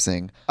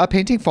collapsing, a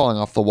painting falling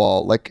off the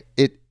wall. Like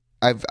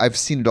I've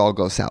seen it all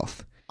go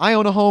south. I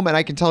own a home, and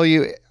I can tell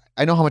you,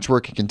 I know how much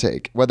work it can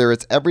take. Whether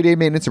it's everyday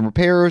maintenance and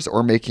repairs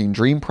or making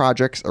dream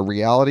projects a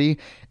reality,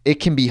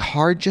 it can be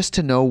hard just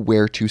to know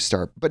where to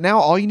start. But now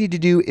all you need to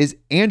do is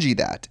Angie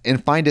that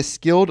and find a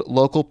skilled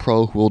local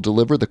pro who will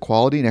deliver the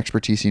quality and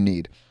expertise you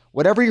need.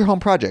 Whatever your home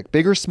project,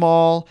 big or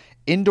small,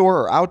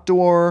 indoor or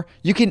outdoor,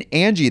 you can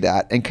Angie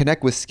that and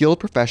connect with skilled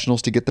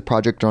professionals to get the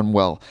project done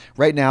well.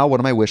 Right now, one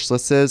of my wish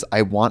lists is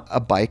I want a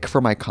bike for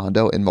my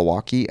condo in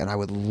Milwaukee, and I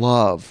would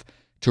love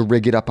to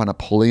rig it up on a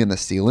pulley in the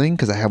ceiling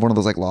because I have one of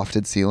those like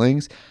lofted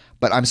ceilings,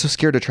 but I'm so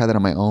scared to try that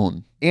on my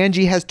own.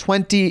 Angie has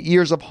 20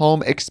 years of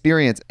home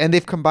experience, and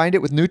they've combined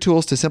it with new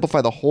tools to simplify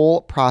the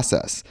whole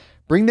process.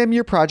 Bring them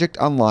your project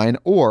online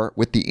or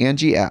with the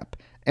Angie app.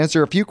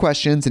 Answer a few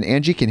questions and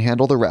Angie can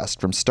handle the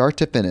rest from start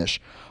to finish,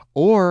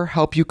 or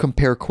help you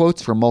compare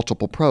quotes from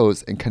multiple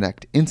pros and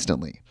connect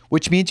instantly,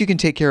 which means you can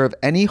take care of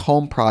any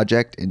home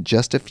project in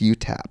just a few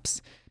taps.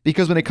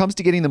 Because when it comes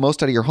to getting the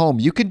most out of your home,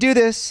 you can do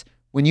this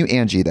when you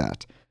Angie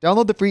that.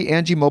 Download the free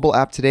Angie mobile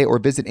app today or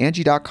visit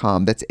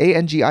Angie.com. That's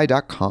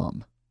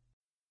ANGI.com.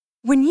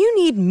 When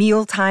you need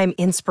mealtime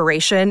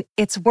inspiration,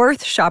 it's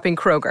worth shopping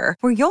Kroger,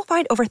 where you'll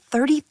find over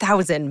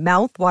 30,000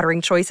 mouth-watering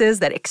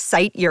choices that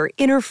excite your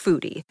inner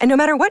foodie. And no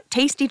matter what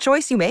tasty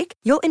choice you make,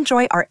 you'll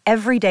enjoy our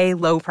everyday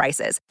low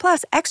prices,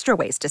 plus extra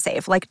ways to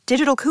save, like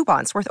digital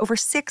coupons worth over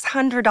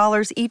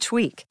 $600 each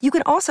week. You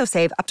can also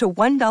save up to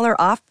 $1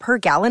 off per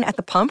gallon at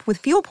the pump with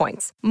fuel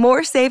points.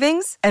 More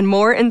savings and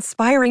more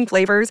inspiring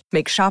flavors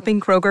make shopping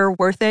Kroger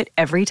worth it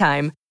every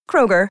time.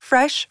 Kroger,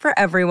 fresh for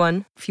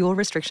everyone. Fuel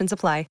restrictions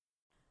apply.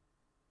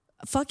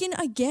 Fucking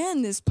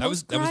again, this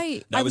post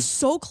I was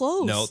so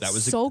close. No, that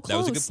was so close. That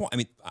was a good point. I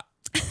mean,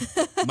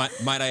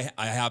 might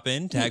I hop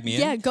in, tag me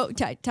in? Yeah, go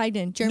tagged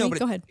in. Jeremy, no,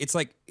 go ahead. It's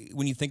like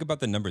when you think about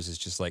the numbers, it's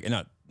just like, and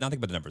not think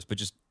about the numbers, but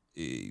just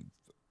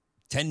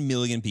 10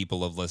 million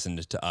people have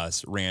listened to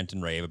us rant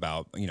and rave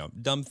about, you know,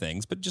 dumb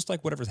things, but just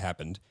like whatever's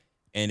happened.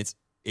 And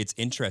it's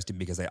interesting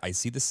because I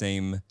see the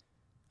same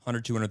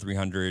 100, 200,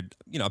 300,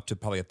 you know, up to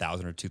probably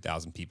 1,000 or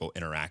 2,000 people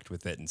interact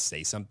with it and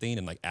say something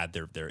and like add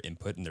their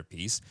input and their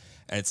piece.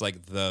 And it's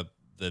like the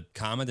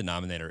common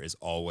denominator is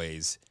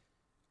always,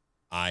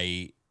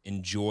 I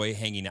enjoy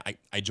hanging out. I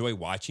enjoy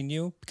watching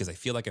you because I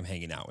feel like I'm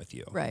hanging out with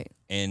you. Right.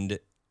 And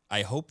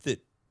I hope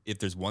that if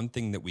there's one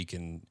thing that we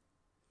can,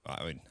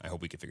 I mean, I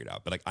hope we can figure it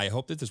out, but like, I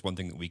hope that there's one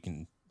thing that we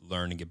can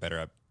learn and get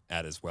better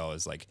at as well,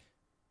 as like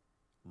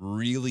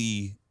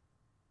really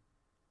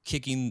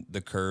kicking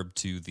the curb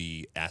to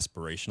the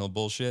aspirational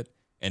bullshit.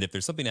 And if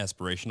there's something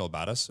aspirational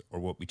about us or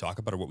what we talk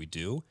about or what we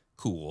do,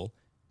 cool.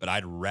 But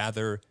I'd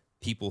rather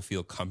people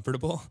feel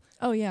comfortable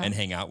and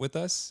hang out with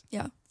us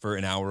for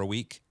an hour a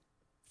week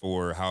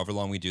for however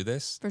long we do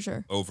this. For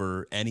sure.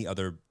 Over any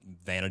other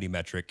vanity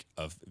metric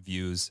of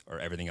views or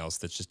everything else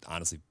that's just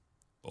honestly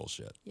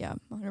bullshit. Yeah,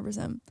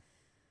 100%.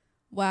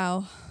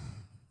 Wow.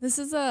 This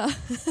is a...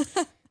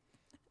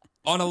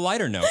 On a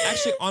lighter note,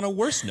 actually on a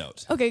worse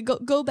note. Okay,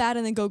 go bad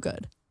and then go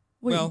good.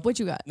 What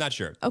you got? Not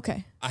sure.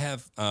 Okay. I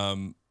have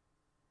an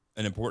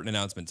important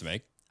announcement to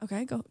make.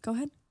 Okay, go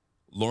ahead.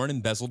 Lauren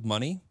embezzled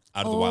money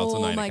out of the Wild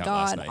Till 9 account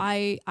last night. Oh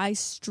my God, I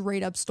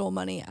straight up stole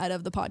money out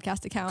of the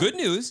podcast account. Good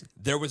news,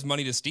 there was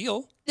money to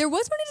steal. There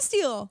was money to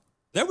steal.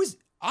 There was,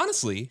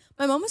 honestly.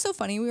 My mom was so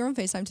funny. We were on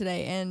FaceTime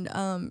today, and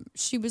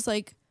she's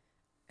like,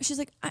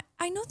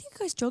 I know that you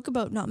guys joke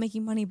about not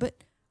making money,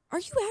 but are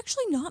you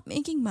actually not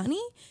making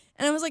money?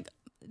 And I was like,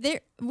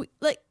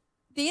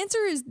 the answer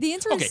is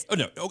okay. Oh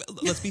no.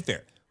 Let's be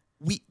fair.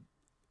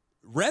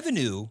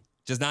 Revenue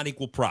does not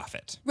equal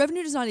profit.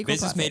 Revenue does not equal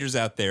business profit. majors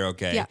out there.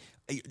 Okay. Yeah.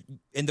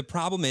 And the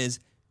problem is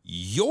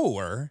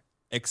you're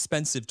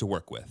expensive to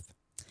work with.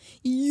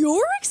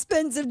 You're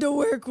expensive to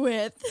work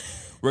with.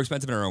 We're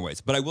expensive in our own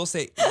ways. But I will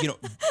say, you know,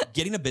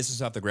 getting a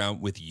business off the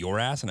ground with your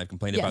ass, and I've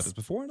complained about this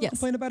before, and I'll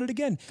complain about it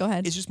again. Go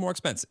ahead. It's just more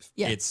expensive.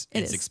 Yeah, it's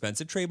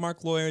expensive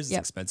trademark lawyers, it's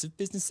expensive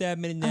business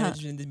admin,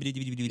 management.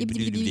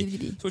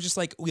 So it's just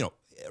like, you know,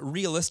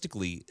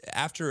 realistically,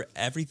 after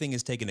everything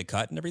is taken a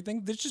cut and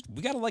everything,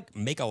 we got to like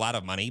make a lot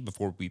of money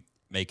before we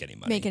make any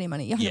money.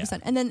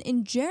 100%. And then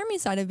in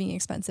Jeremy's side of being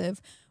expensive,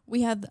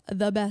 we have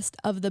the best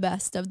of the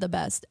best of the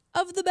best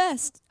of the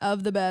best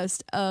of the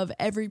best of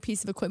every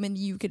piece of equipment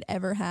you could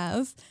ever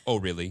have. Oh,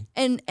 really?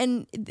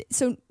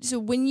 So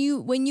when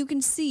you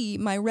can see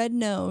my red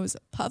nose,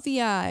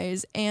 puffy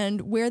eyes,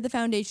 and where the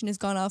foundation has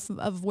gone off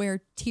of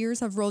where tears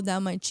have rolled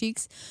down my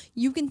cheeks,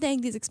 you can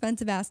thank these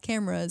expensive ass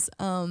cameras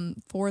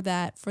for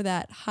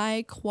that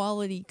high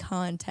quality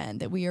content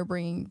that we are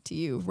bringing to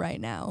you right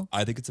now.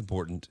 I think it's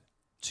important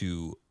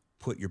to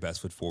put your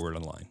best foot forward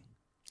online.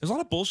 There's a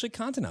lot of bullshit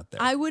content out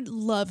there. I would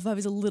love if I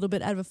was a little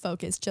bit out of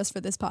focus just for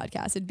this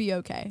podcast. It'd be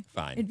okay.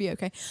 Fine. It'd be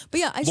okay. But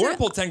yeah, Lauren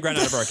pulled $10,000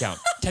 out of our account.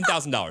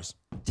 $10,000.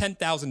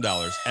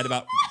 $10,000 at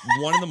about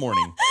 1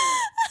 a.m.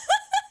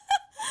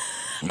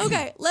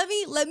 Okay, let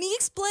me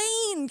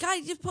explain. God,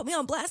 you just put me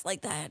on blast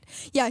like that.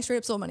 Yeah, I straight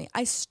up stole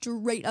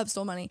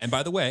money. And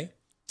by the way,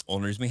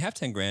 only reason we have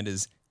 $10,000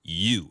 is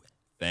you.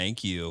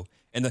 Thank you.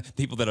 And the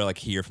people that are like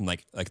here from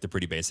like the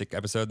Pretty Basic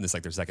episode, and it's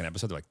like their second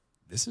episode, they're like,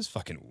 this is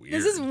fucking weird.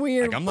 This is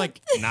weird. Like I'm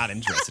like not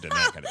interested in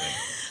that kind of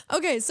thing.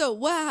 Okay, so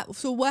what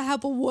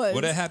happened was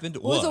what happened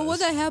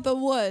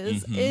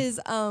was is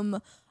I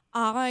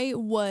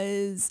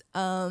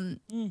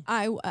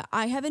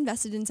have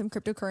invested in some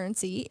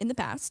cryptocurrency in the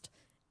past.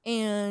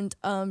 And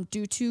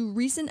due to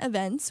recent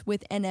events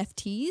with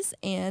NFTs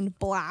and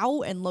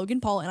Blau and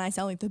Logan Paul, and I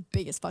sound like the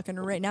biggest fucking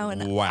nerd right now,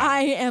 and wow.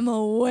 I am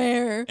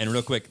aware. And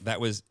real quick,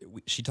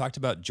 she talked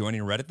about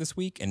joining Reddit this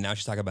week, and now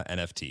she's talking about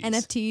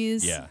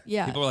NFTs.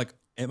 Yeah. People are like,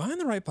 am I on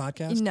the right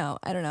podcast? No,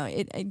 I don't know.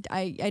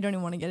 I don't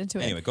even want to get into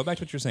it. Anyway, go back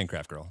to what you were saying,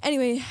 Craft Girl.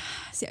 Anyway,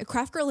 so yeah,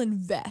 Craft Girl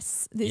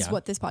Invests is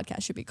what this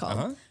podcast should be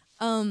called.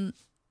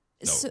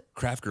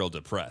 Craft Girl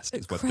Depressed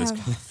is what this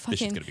shit's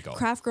going to be called.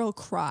 Craft Girl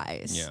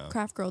Cries. Yeah.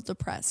 Craft Girl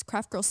Depressed.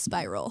 Craft Girl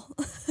Spiral.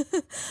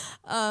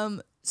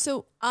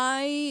 So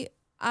I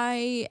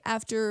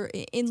after,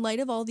 in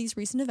light of all these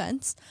recent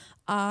events,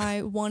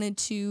 I wanted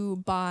to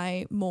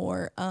buy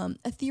more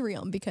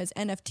Ethereum because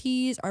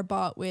NFTs are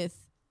bought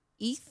with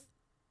ETH.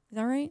 Is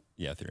that right?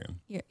 Yeah, Ethereum.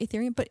 Yeah,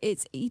 Ethereum, but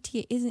it's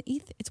ETH, isn't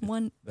ETH? It's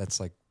one. That's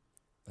like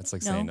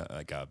saying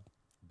like a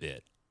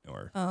bit.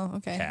 Or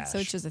okay. cash. So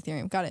it's just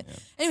Ethereum. Got it. Yeah.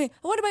 Anyway,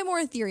 I want to buy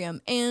more Ethereum.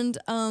 And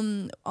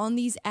on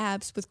these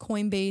apps with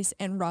Coinbase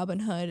and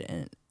Robinhood,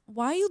 and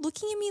why are you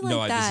looking at me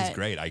like that? This is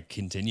great. I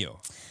continue.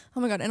 Oh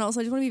my God. And also,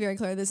 I just want to be very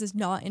clear. This is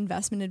not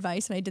investment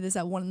advice. And I did this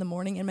at 1 a.m.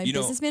 And my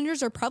business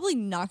managers are probably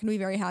not going to be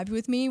very happy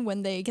with me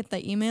when they get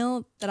the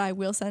email that I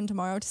will send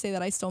tomorrow to say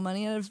that I stole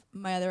money out of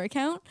my other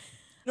account.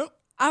 Nope.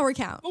 Our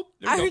account. Oh,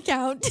 Our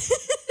account.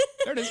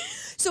 There it is.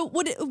 So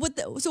what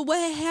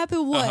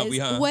happened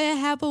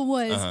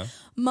was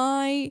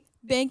my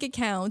bank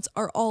accounts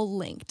are all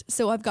linked.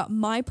 So I've got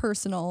my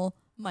personal,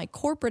 my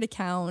corporate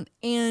account,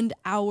 and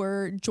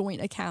our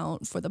joint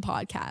account for the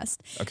podcast.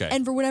 Okay.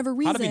 And for whatever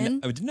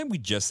reason, didn't we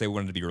just say we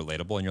wanted to be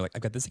relatable? And you're like,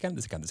 I've got this account,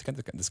 this account, this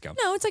account, this account.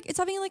 no, it's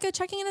having like a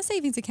checking and a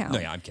savings account. No,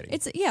 yeah, I'm kidding.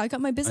 I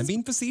got my business. I'm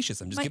being facetious.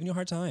 I'm just giving you a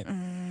hard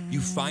time. You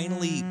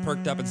finally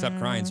perked up and stopped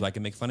crying so I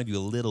can make fun of you a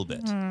little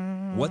bit.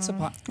 What's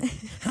a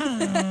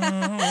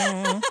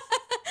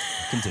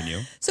Continue.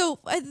 So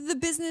the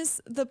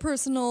business, the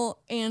personal,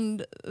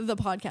 and the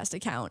podcast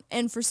account.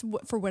 And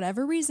for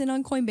whatever reason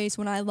on Coinbase,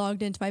 when I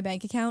logged into my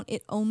bank account,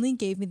 it only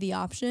gave me the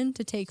option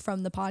to take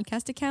from the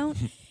podcast account.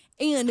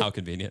 And how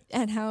convenient.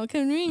 And how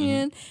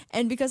convenient. Mm-hmm.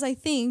 And because I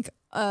think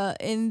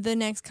in the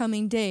next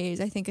coming days,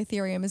 I think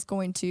Ethereum is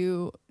going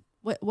to,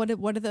 what do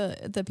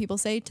the people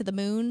say? To the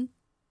moon?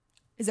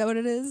 Is that what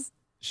it is?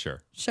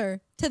 Sure.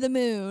 To the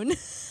moon.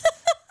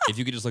 If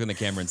you could just look in the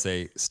camera and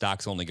say,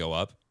 stocks only go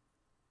up.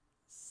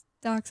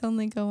 Stocks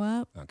only go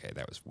up. Okay,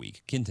 that was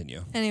weak.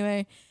 Continue.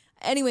 Anyway,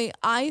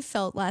 I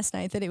felt last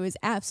night that it was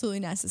absolutely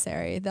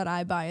necessary that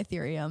I buy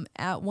Ethereum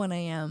at 1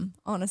 a.m.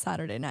 on a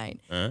Saturday night.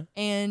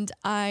 And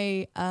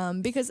I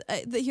because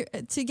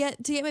to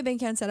get my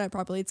bank account set up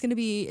properly, it's gonna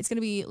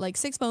be like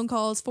 6 phone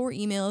calls, 4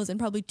 emails, and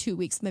probably 2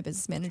 weeks with my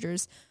business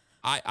managers.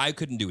 I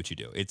couldn't do what you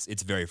do.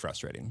 It's very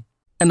frustrating.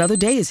 Another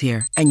day is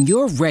here, and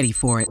you're ready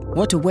for it.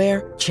 What to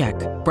wear? Check.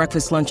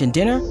 Breakfast, lunch, and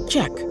dinner?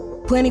 Check.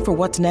 Planning for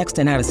what's next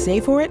and how to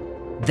save for it?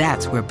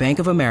 That's where Bank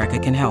of America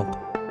can help.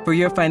 For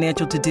your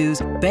financial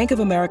to-dos, Bank of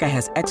America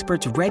has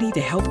experts ready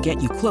to help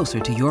get you closer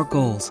to your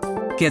goals.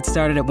 Get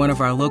started at one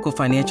of our local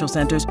financial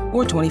centers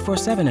or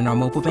 24/7 in our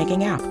mobile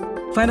banking app.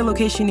 Find a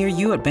location near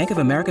you at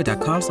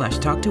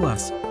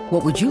bankofamerica.com/talktous.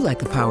 What would you like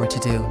the power to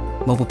do?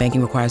 Mobile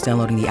banking requires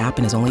downloading the app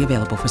and is only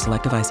available for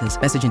select devices.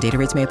 Message and data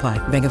rates may apply.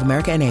 Bank of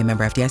America NA,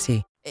 member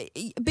FDIC.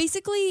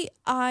 Basically,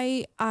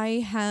 I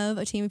have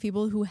a team of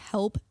people who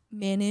help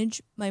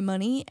manage my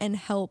money and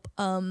help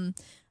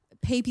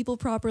pay people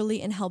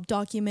properly and help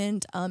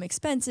document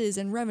expenses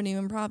and revenue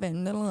and profit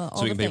and all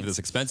so we can pay things. for this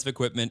expensive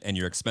equipment and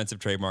your expensive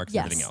trademarks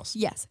and everything else.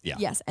 Yes.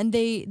 And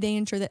they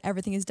ensure that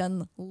everything is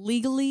done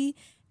legally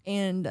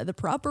and the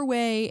proper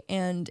way.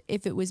 And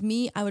if it was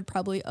me, I would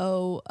probably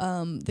owe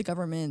the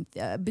government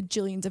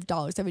bajillions of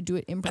dollars. I would do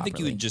it I improperly. think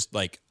you would just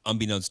like,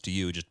 unbeknownst to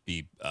you, just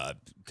be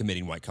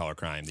committing white collar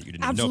crime that you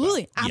didn't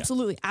Absolutely, even know about.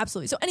 absolutely,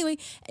 absolutely. So anyway,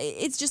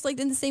 it's just like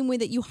in the same way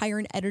that you hire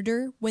an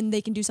editor when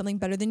they can do something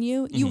better than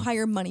you, you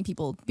hire money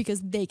people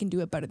because they can do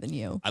it better than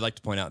you. I'd like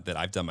to point out that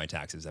I've done my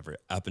taxes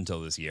up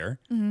until this year.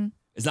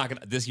 It's not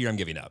gonna. This year I'm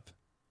giving up.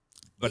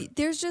 But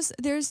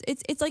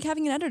It's like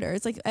having an editor.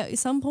 It's like at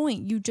some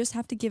point you just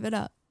have to give it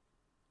up.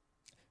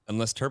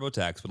 unless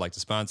TurboTax would like to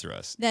sponsor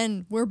us.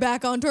 Then we're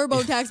back on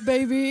TurboTax,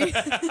 baby.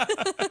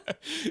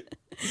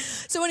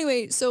 So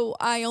anyway, so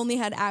I only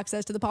had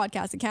access to the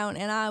podcast account,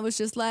 and I was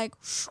just like,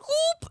 swoop,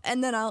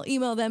 and then I'll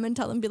email them and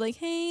tell them, be like,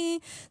 hey,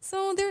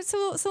 so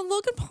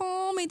Logan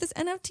Paul made this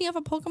NFT of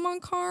a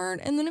Pokemon card,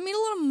 and then it made a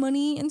lot of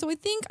money, and so I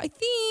think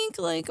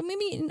like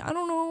maybe, I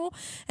don't know,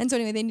 and so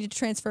anyway, they need to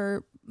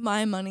transfer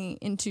my money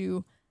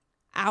into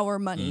our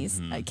money's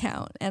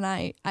account, and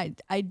I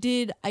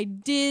did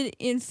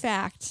in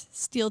fact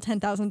steal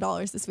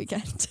 $10,000 this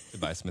weekend To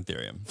buy some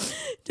Ethereum.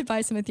 to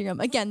buy some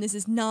Ethereum. Again, this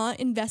is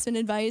not investment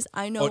advice.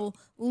 I know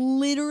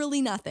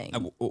literally nothing.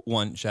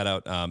 One shout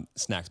out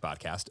Snacks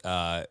Podcast,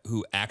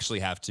 who actually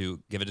have to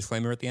give a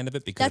disclaimer at the end of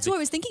it because That's what I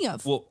was thinking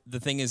of. Well, the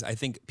thing is, I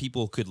think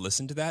people could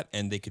listen to that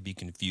and they could be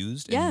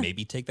confused Yeah. and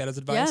maybe take that as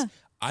advice. Yeah.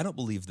 I don't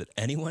believe that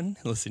anyone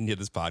listening to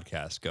this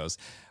podcast goes,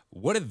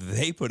 what are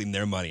they putting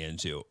their money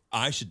into?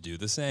 I should do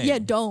the same. Yeah,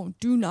 do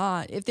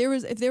not. If there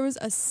was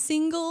a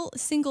single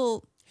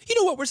You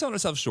know what? We're selling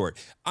ourselves short.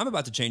 I'm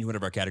about to change one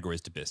of our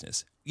categories to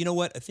business. You know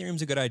what?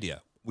 Ethereum's a good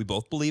idea. We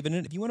both believe in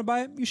it. If you want to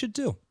buy it, you should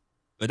too.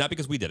 But not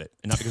because we did it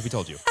and not because we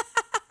told you.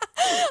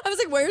 I was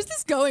like, where's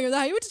this going? Or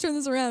how you want to turn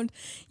this around?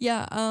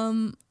 Yeah.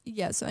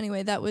 So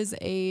anyway, that was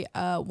a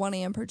 1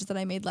 a.m. purchase that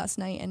I made last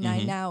night, and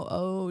I now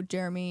owe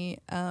Jeremy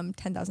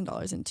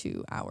 $10,000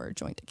 into our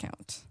joint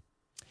account.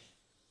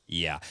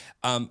 Yeah.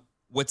 The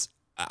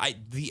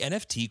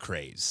NFT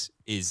craze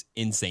is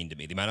insane to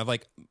me. The amount of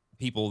like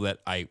people that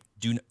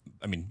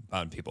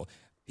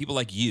people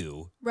like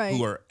you Right.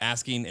 who are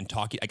asking and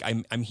talking. Like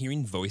I'm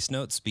hearing voice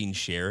notes being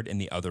shared in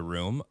the other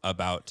room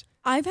about.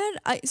 I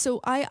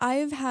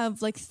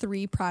have like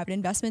 3 private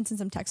investments in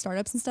some tech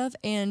startups and stuff,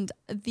 and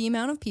the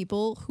amount of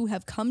people who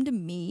have come to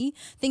me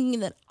thinking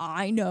that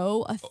I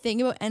know a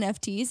thing about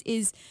NFTs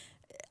is,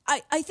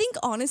 I think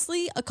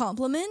honestly a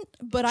compliment,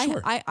 but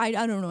Sure. I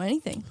don't know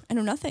anything. I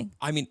know nothing.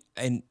 I mean,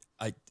 and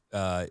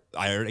I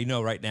already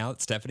know right now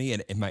that Stephanie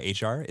and my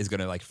HR is going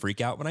to like freak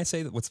out when I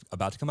say what's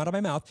about to come out of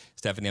my mouth.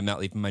 Stephanie, I'm not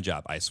leaving my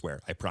job. I swear.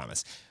 I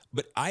promise.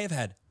 But I have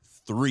had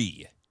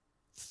three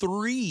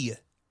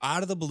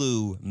out of the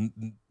blue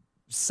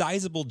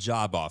sizable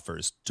job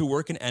offers to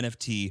work in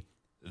NFT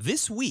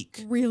this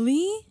week.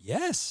 Really?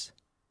 Yes.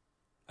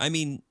 I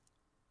mean,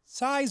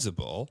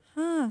 sizable.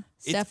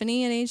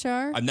 Stephanie and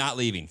HR? I'm not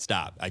leaving.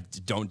 Stop.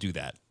 Don't do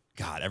that.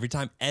 God, every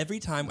time I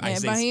Yeah,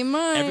 say but he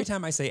might. every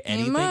time I say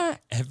might.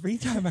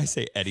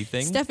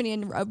 anything, Stephanie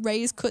and a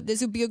raise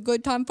this would be a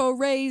good time for a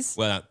raise.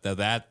 well,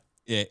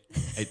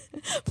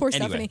 Poor anyway.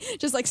 Stephanie,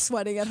 just like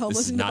sweating at home this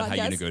is listening to not how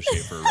you podcasts.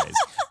 negotiate for a raise.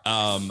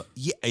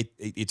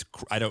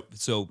 I don't.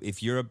 So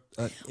if you're a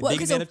Well,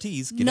 big okay, so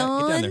NFTs, get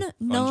down there.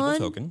 Fungible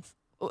token.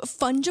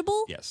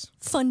 Fungible? Yes.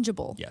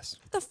 Fungible. Yes.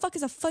 What the fuck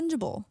is a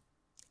fungible?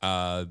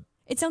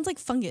 It sounds like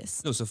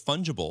fungus. No. So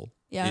fungible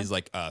Yeah. is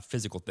like a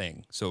physical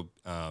thing. So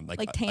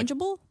Like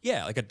tangible?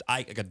 like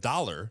a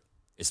dollar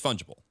is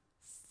fungible.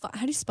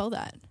 How do you spell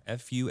that?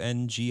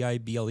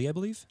 FUNGIBLE, I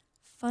believe.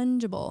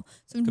 Fungible.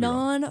 So be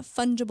wrong.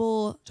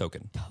 non-fungible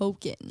Token.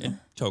 token.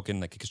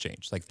 Token like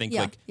exchange. Like think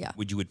Yeah, like yeah.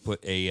 would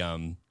put a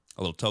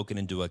little token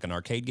into like an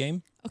arcade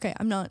game. Okay,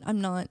 I'm not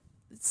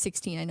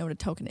 16. I know what a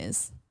token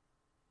is.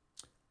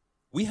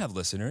 We have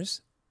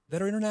listeners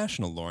that are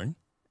international, Lauren.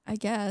 I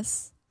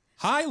guess.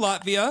 Hi,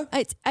 Latvia.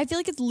 I feel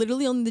like it's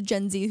literally only the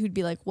Gen Z who'd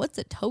be like, "What's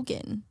a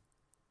token?"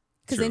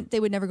 Because True. they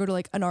would never go to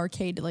like an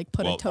arcade to like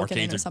put Well, a token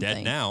in arcades or are something.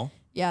 dead now.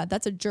 Yeah,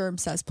 that's a germ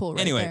cesspool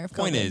right Anyway, there. of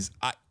point COVID. is,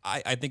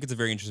 I think it's a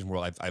very interesting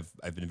world.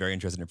 I've been very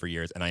interested in it for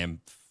years, and I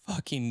am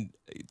fucking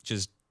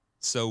just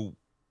so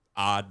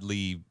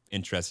oddly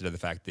interested in the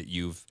fact that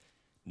you've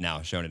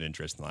now shown an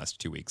interest in the last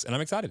 2 weeks, and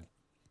I'm excited.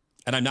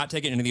 And I'm not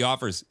taking any of the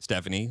offers,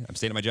 Stephanie. I'm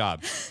staying at my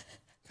job.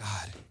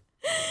 God,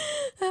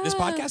 this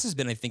podcast has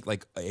been, I think,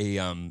 like a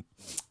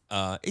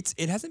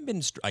it hasn't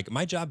been like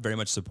my job very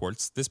much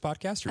supports this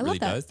podcast. It I love really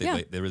that. does.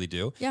 Yeah. They really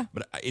do. Yeah.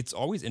 But it's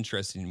always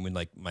interesting when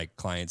like my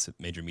clients at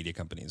major media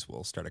companies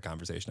will start a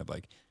conversation of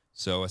like,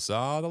 so I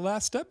saw the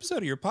last episode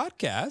of your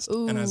podcast,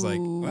 and I was like,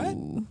 what?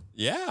 Ooh.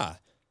 Yeah,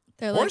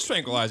 They're horse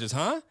like, tranquilizers,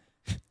 huh?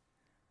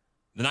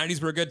 The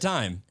 90s were a good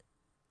time.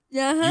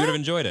 yeah, You would have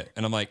enjoyed it.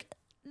 And I'm like,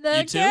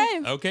 you too?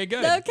 Okay. Okay,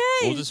 good. Okay.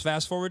 We'll just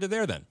fast forward to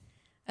there then.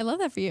 I love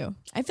that for you.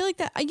 I feel like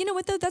that. You know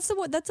what though? That's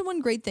the one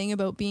great thing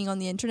about being on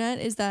the internet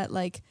is that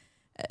like,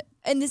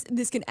 and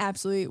this can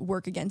absolutely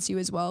work against you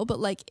as well. But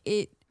like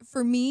it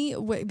for me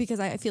because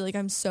I feel like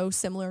I'm so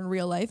similar in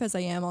real life as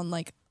I am on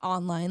like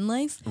online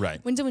life. Right.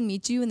 When someone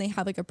meets you and they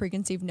have like a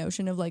preconceived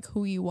notion of like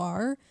who you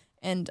are,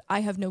 and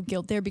I have no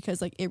guilt there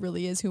because like it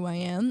really is who I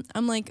am.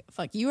 I'm like,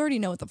 fuck, you already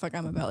know what the fuck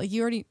I'm about. Like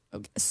you already,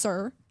 okay,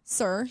 sir,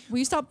 will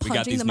you stop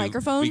punching the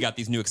microphone? We got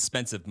these new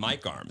expensive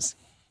mic arms.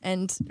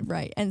 And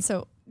right, and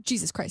so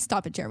Jesus Christ,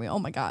 stop it, Jeremy. Oh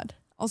my God.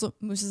 Also,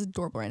 Moose is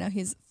adorable right now.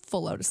 He's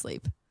full out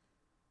asleep.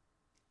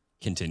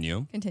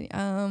 Continue.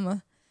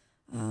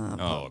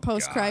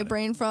 Post cry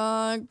brain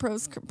frog.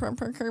 Post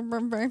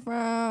brain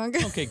frog.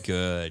 Okay,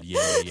 good.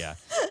 Yeah.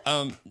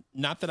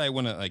 Not that I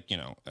want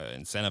to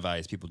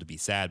incentivize people to be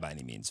sad by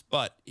any means,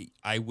 but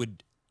I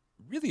would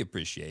really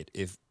appreciate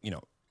if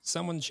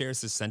someone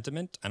shares this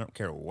sentiment. I don't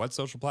care what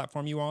social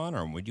platform you on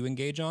or would you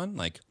engage on.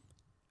 Like,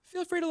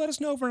 feel free to let us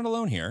know if we're not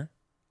alone here.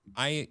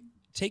 I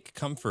take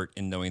comfort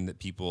in knowing that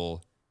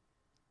people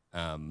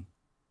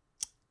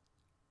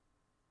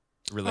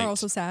relate. Are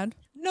also sad.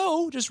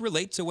 No, just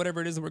relate to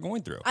whatever it is that we're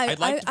going through.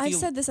 I've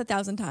said this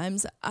 1,000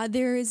 times.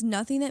 There is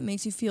nothing that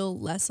makes you feel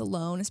less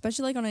alone,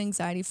 especially like on an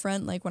anxiety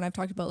front. Like when I've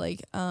talked about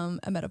like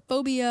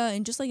emetophobia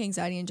and just like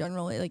anxiety in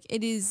general. Like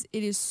it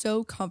is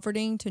so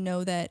comforting to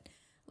know that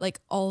like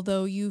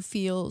although you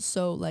feel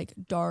so like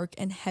dark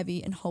and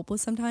heavy and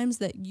hopeless sometimes,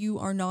 that you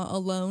are not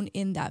alone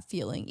in that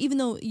feeling. Even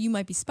though you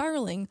might be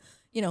spiraling,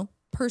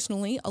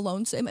 personally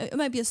alone. So it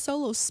might be a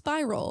solo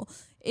spiral.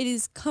 It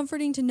is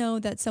comforting to know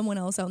that someone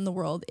else out in the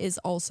world is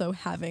also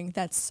having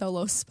that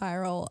solo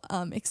spiral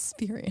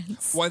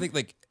experience. Well, I think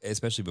like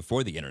especially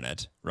before the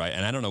internet, right?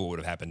 And I don't know what would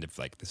have happened if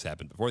like this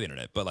happened before the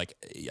internet, but like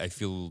I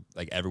feel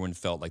like everyone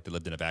felt like they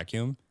lived in a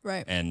vacuum,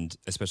 right? And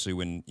especially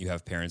when you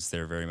have parents that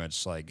are very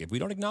much like, if we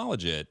don't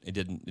acknowledge it,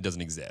 it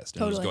doesn't exist.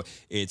 And totally. Just go,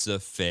 it's a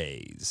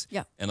phase.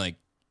 Yeah. And like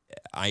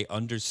I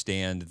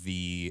understand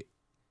the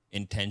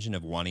intention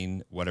of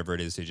wanting whatever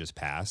it is to just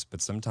pass, but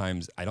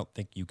sometimes I don't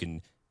think you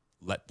can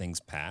let things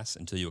pass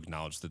until you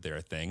acknowledge that they're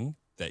a thing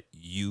that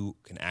you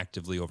can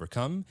actively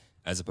overcome,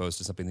 as opposed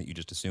to something that you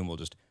just assume will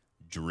just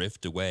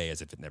drift away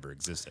as if it never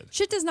existed.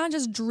 Shit does not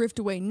just drift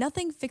away.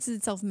 Nothing fixes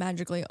itself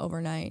magically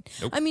overnight.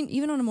 Nope. I mean,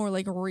 even on a more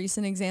like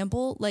recent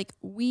example, like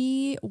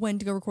we went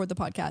to go record the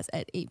podcast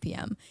at 8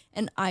 p.m.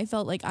 and I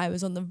felt like I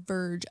was on the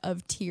verge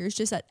of tears.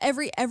 Just at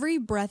every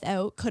breath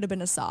out could have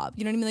been a sob.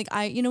 You know what I mean?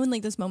 Like in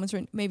like those moments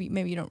where maybe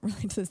you don't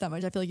relate to this that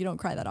much. I feel like you don't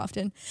cry that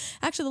often.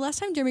 Actually, the last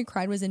time Jeremy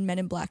cried was in Men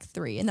in Black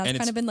 3, and that's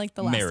kind of been like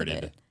the last merited.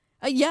 of it.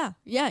 Yeah.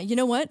 You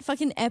know what?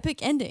 Fucking epic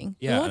ending.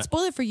 Yeah. I won't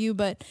spoil it for you,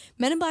 but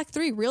Men in Black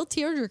 3, real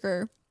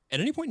tearjerker. At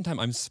any point in time,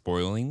 I'm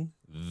spoiling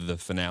the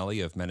finale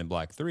of Men in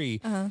Black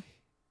 3.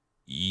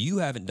 You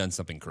haven't done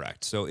something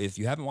correct. So if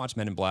you haven't watched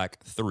Men in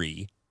Black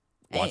 3,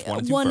 watch 1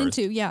 and 2 1 first. and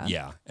 2, yeah.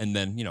 Yeah. And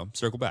then,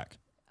 circle back.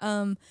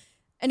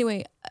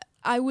 Anyway,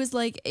 I was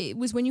like, it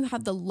was when you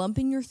have the lump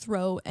in your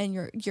throat and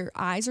your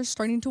eyes are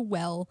starting to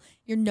well,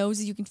 your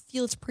nose, you can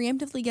feel it's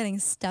preemptively getting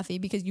stuffy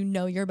because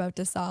you're about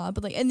to sob.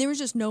 But and there was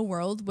just no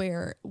world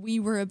where we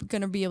were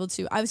going to be able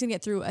to, I was going to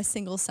get through a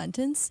single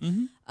sentence.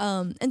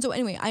 And so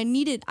anyway, I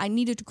needed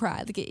to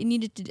cry. Like it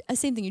needed to,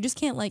 same thing. You just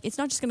can't it's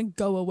not just going to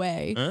go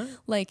away.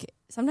 Like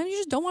sometimes you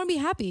just don't want to be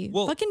happy.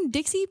 Well, fucking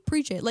Dixie,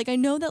 preach it. Like I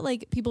know that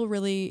like people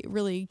really,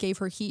 really gave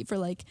her heat for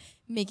like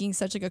making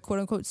such like a quote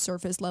unquote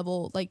surface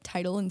level like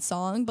title and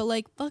song. But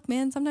like, fuck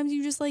man, sometimes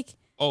you just like.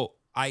 Oh,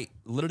 I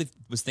literally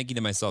was thinking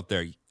to myself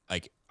there,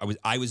 like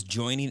I was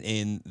joining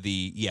in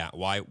the,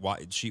 why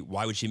would she,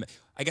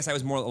 I guess I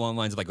was more along the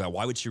lines of like,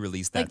 why would she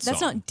release that song?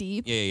 That's not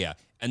deep. Yeah.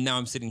 And now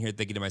I'm sitting here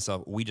thinking to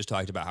myself, we just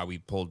talked about how we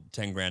pulled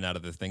 10 grand out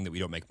of the thing that we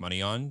don't make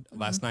money on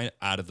last night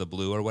out of the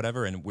blue or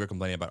whatever. And we're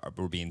complaining about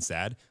we're being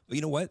sad. But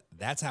you know what?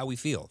 That's how we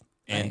feel.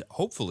 And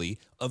hopefully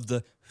of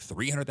the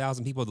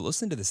 300,000 people that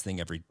listen to this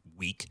thing every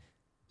week,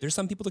 there's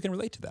some people that can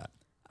relate to that.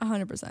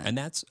 100%. And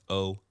that's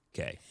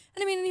okay.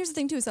 And I mean, and here's the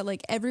thing too, is that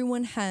like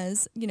everyone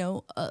has,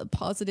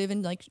 positive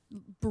and like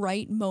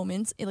bright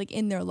moments like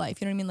in their life.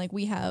 You know what I mean? Like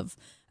we have,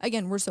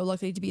 again, we're so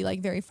lucky to be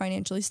like very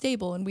financially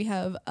stable, and we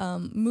have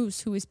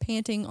Moose who is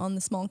panting on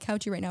the small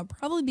couchy right now,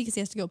 probably because he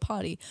has to go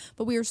potty.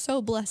 But we are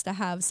so blessed to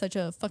have such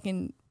a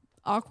fucking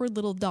awkward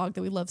little dog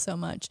that we love so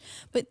much.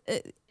 But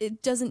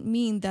it doesn't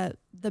mean that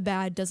the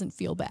bad doesn't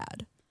feel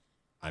bad.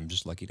 I'm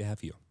just lucky to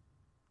have you.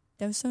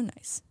 That was so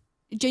nice.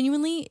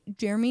 Genuinely,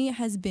 Jeremy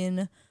has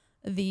been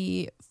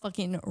the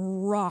fucking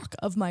rock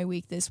of my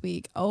week this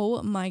week.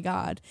 Oh my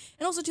God.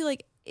 And also too,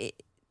 like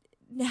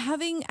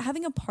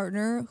having a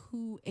partner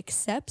who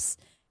accepts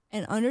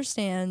and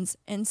understands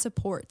and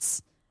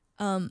supports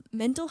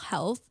mental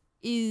health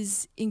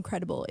is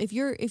incredible. If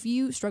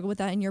you struggle with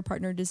that and your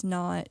partner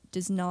cannot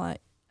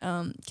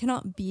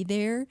be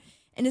there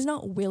and is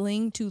not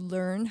willing to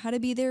learn how to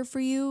be there for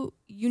you,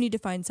 you need to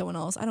find someone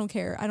else. I don't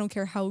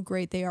care how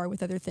great they are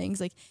with other things.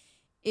 Like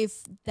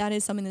if that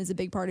is something that is a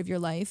big part of your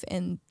life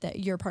and that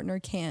your partner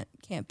can't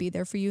be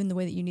there for you in the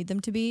way that you need them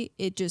to be,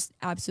 it just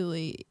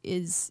absolutely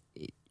is.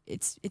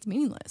 It's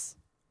meaningless.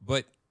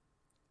 But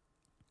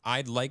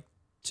I'd like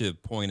to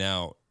point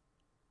out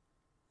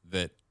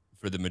that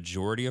for the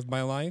majority of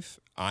my life,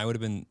 I would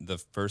have been the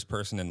first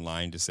person in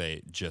line to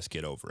say, just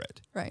get over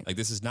it. Right. Like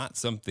this is not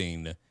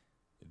something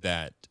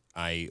that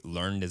I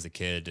learned as a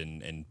kid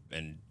and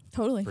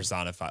totally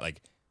personified.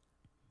 Like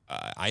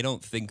I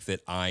don't think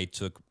that I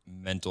took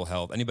mental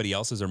health, anybody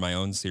else's or my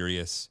own,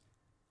 serious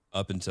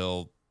up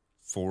until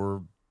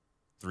 4,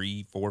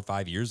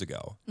 5 years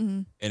ago.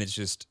 And it's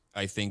just,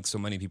 I think so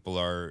many people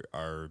are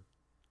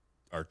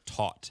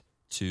taught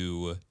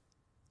to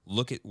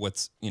look at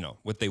what's,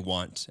 what they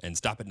want and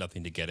stop at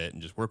nothing to get it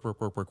and just work.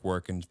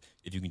 And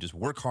if you can just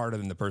work harder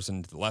than the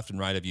person to the left and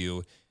right of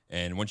you,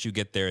 and once you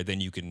get there,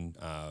 then you can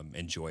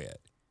enjoy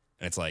it.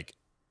 And it's like,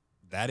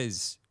 that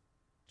is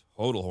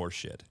total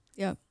horseshit.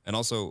 Yeah. And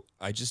also,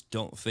 I just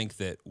don't think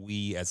that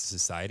we as a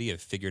society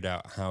have figured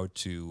out how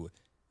to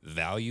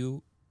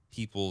value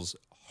people's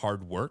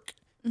hard work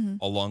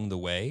along the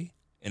way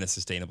in a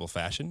sustainable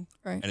fashion.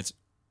 Right. And it's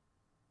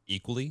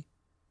equally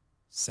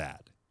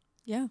sad.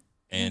 Yeah.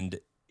 And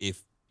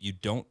if you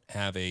don't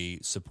have a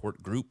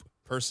support group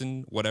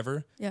person,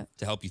 whatever,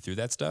 to help you through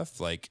that stuff,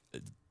 like,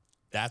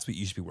 that's what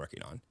you should be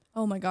working on.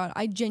 Oh my God.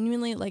 I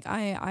genuinely, like,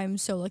 I'm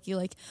so lucky.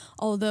 Like,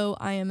 although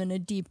I am in a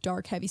deep,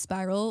 dark, heavy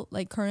spiral,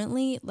 like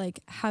currently,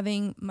 like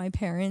having my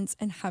parents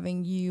and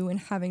having you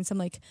and having some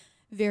like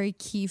very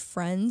key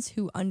friends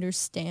who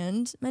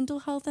understand mental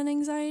health and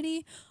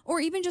anxiety, or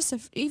even just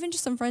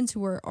some friends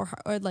who are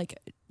like,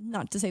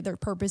 not to say their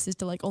purpose is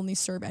to like only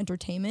serve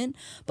entertainment,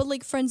 but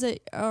like friends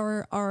that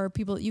are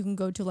people that you can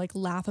go to like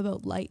laugh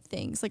about light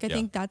things. Like I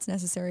think that's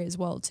necessary as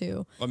well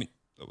too. I mean,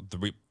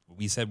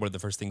 we said one of the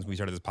first things when we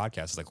started this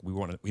podcast is like we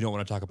don't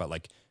want to talk about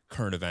like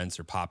current events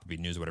or pop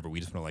news or whatever.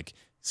 We just want to like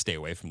stay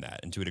away from that.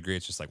 And to a degree,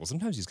 it's just like, well,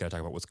 sometimes you just got to talk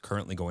about what's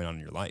currently going on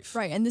in your life.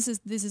 Right. And this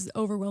is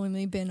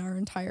overwhelmingly been our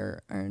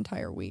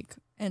entire week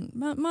and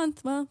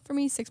month. Well, for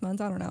me, 6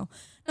 months. I don't know.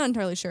 Not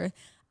entirely sure.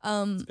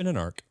 It's been an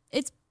arc.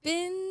 It's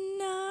been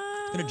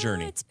a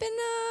journey. It's been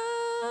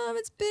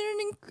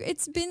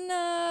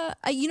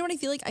you know what I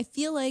feel like? I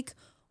feel like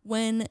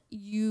when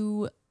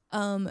you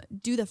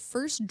do the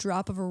first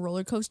drop of a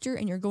roller coaster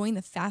and you're going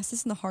the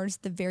fastest and the hardest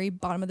at the very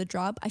bottom of the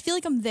drop, I feel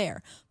like I'm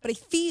there, but I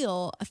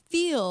feel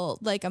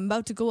like I'm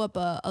about to go up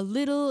a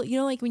little,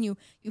 like when you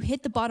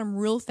hit the bottom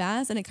real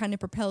fast and it kind of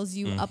propels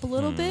you up a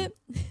little bit.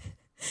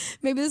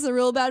 Maybe this is a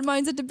real bad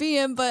mindset to be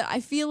in, but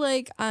I feel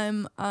like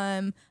I'm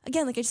again,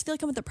 like I just feel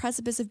like I'm at the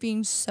precipice of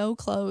being so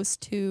close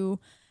to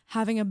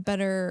having a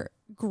better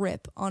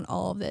grip on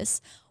all of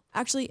this.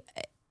 Actually,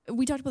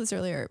 we talked about this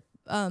earlier.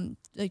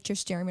 Like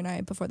just Jeremy and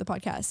I before the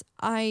podcast,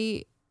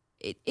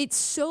 it's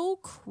so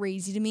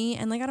crazy to me.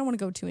 And like, I don't want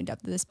to go too in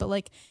depth with this, but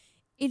like,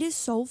 it is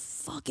so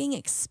fucking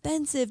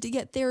expensive to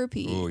get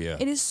therapy. Oh yeah.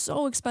 It is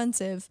so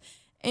expensive.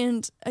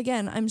 And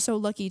again, I'm so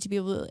lucky to be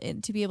able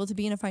to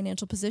be in a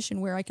financial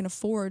position where I can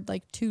afford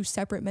like 2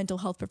 separate mental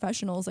health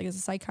professionals, like as a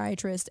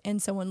psychiatrist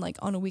and someone like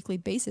on a weekly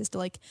basis to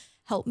like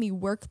help me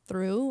work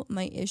through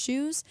my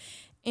issues.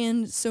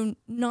 And so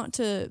not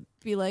to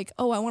be like,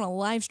 oh, I want to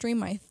live stream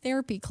my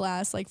therapy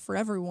class, like for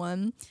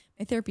everyone,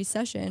 my therapy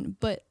session.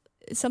 But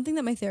something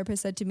that my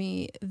therapist said to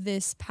me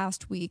this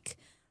past week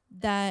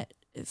that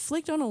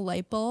flicked on a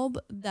light bulb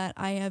that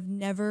I have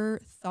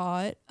never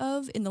thought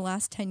of in the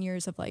last 10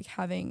 years of like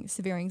having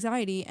severe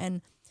anxiety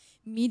and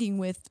meeting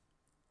with,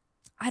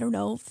 I don't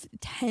know,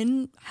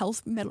 10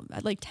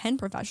 10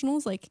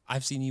 professionals. Like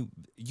I've seen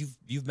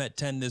you've met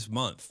 10 this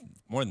month,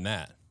 more than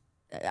that.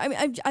 I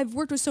mean, I've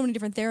worked with so many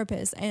different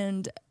therapists,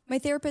 and my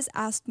therapist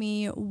asked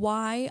me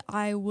why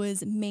I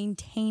was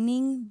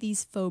maintaining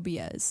these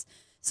phobias.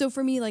 So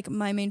for me, like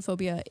my main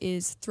phobia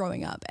is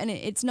throwing up, and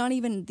it's not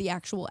even the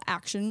actual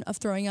action of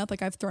throwing up.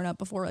 Like I've thrown up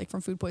before, like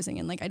from food poisoning,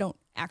 and like I don't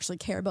actually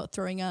care about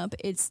throwing up.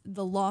 It's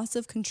the loss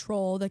of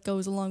control that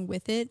goes along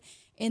with it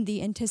and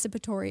the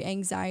anticipatory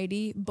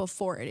anxiety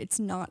before it. It's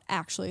not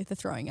actually the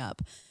throwing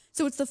up.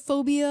 So it's the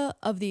phobia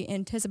of the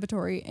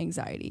anticipatory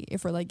anxiety,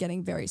 if we're like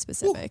getting very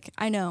specific.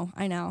 Ooh. I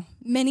know.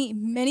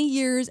 Many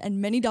years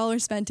and many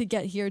dollars spent to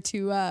get here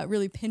to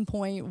really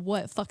pinpoint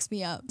what fucks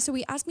me up. So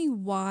he asked me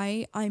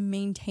why I'm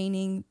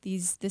maintaining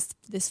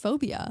this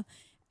phobia.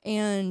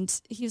 And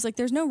he was like,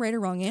 there's no right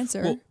or wrong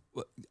answer.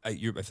 Well, I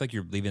feel like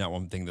you're leaving out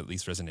one thing that at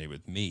least resonated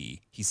with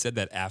me. He said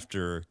that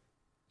after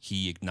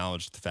he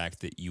acknowledged the fact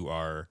that you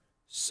are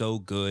so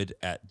good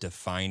at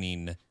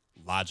defining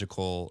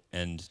logical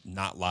and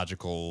not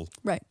logical,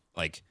 right?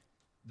 Like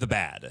the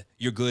bad.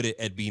 You're good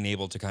at being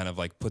able to kind of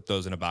like put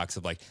those in a box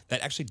of like,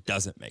 that actually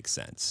doesn't make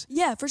sense.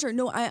 Yeah, for sure.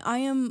 No, I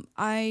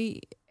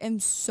am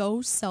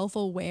so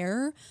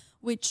self-aware,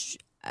 which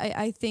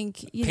I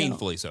think,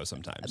 painfully so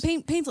sometimes.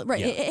 Painfully,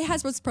 right. Yeah. It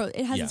has its pros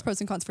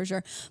and cons for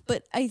sure.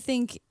 But I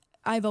think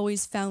I've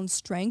always found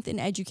strength in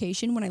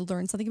education when I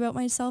learn something about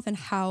myself and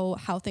how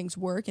things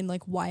work and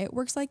like why it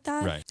works like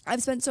that. Right.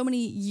 I've spent so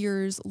many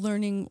years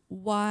learning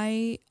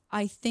why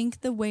I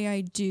think the way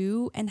I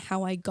do and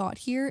how I got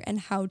here and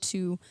how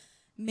to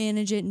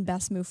manage it and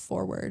best move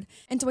forward.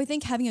 And so I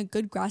think having a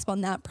good grasp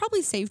on that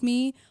probably saved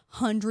me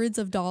hundreds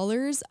of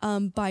dollars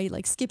by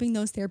like skipping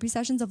those therapy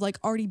sessions of like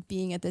already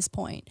being at this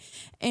point.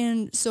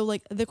 And so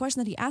like the question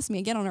that he asked me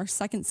again on our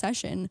second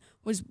session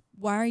was,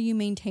 why are you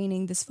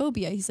maintaining this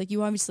phobia? He's like,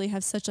 you obviously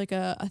have such like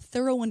a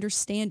thorough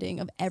understanding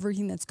of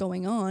everything that's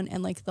going on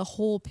and like the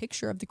whole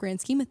picture of the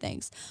grand scheme of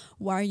things.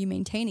 Why are you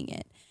maintaining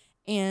it?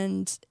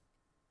 And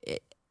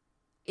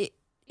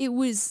it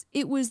was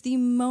the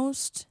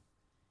most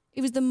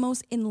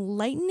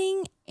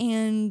enlightening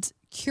and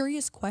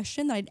curious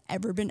question that I'd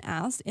ever been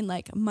asked in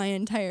like my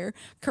entire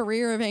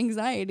career of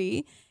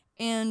anxiety.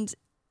 And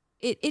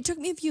it took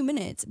me a few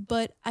minutes,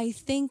 but I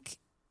think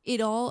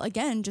it all,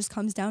 again, just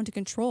comes down to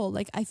control.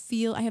 Like I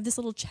feel I have this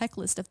little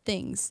checklist of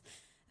things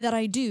that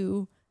I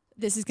do.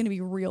 This is going to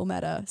be real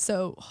meta.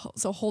 So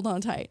hold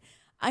on tight.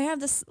 I have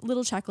this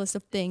little checklist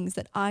of things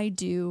that I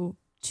do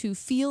to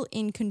feel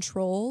in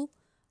control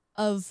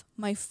of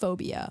my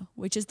phobia,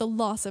 which is the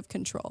loss of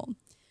control.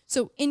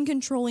 So in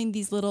controlling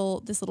this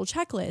little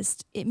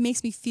checklist, it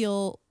makes me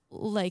feel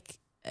like,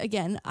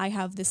 again, I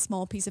have this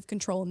small piece of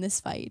control in this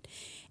fight.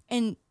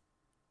 And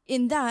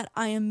in that,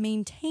 I am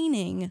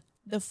maintaining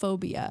the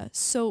phobia.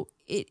 So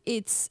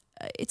it's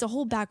a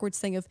whole backwards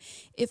thing of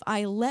if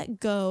I let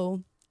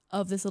go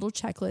of this little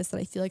checklist that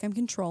I feel like I'm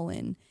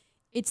controlling,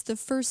 it's the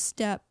first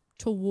step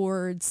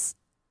towards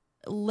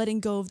letting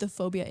go of the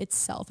phobia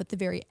itself at the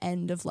very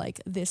end of like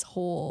this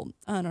whole,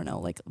 I don't know,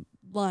 like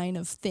line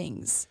of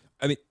things.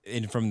 I mean,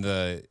 and from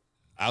the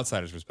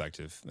outsider's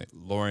perspective, like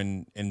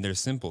Lauren, and there's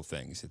simple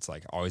things. It's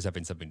like always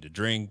having something to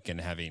drink and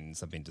having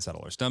something to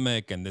settle her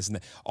stomach and this and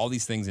that, all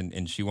these things.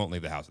 And she won't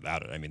leave the house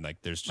without it. I mean,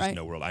 like there's just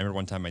no world. I remember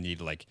one time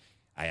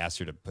I asked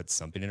her to put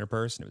something in her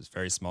purse and it was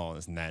very small and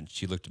this and that. And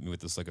she looked at me with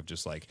this look of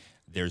just like,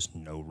 there's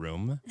no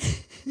room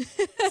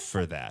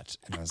for that.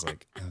 And I was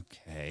like,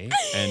 okay.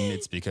 And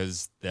it's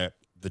because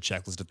the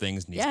checklist of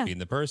things needs to be in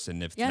the purse.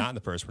 And if it's not in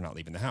the purse, we're not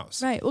leaving the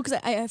house. Right. Well, because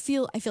I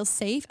feel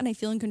safe and I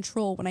feel in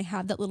control when I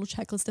have that little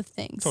checklist of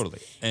things. Totally.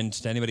 And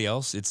to anybody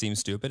else, it seems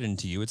stupid. And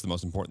to you, it's the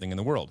most important thing in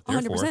the world.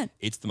 Therefore, 100%.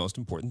 It's the most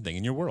important thing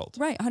in your world.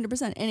 Right.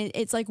 100%. And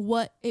it's like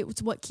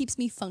it's what keeps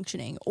me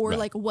functioning or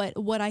like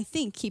what I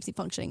think keeps me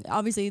functioning.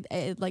 Obviously,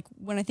 like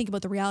when I think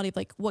about the reality of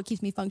like what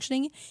keeps me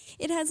functioning,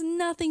 it has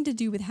nothing to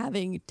do with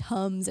having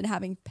Tums and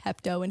having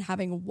Pepto and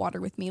having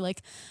water with me.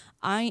 Like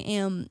I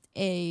am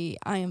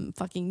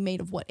fucking made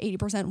of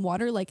 80%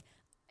 water, like,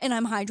 and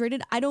I'm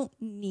hydrated. I don't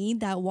need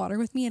that water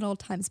with me at all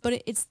times,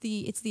 but it's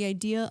the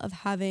idea of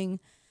having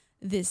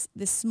this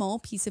small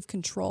piece of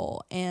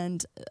control,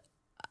 and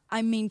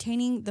I'm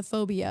maintaining the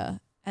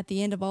phobia at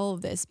the end of all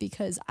of this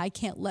because I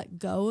can't let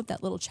go of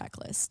that little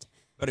checklist.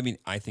 But I mean,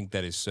 I think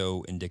that is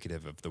so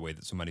indicative of the way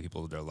that so many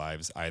people live their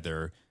lives,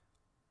 either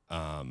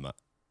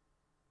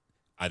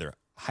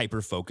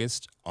hyper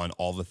focused on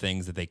all the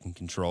things that they can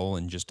control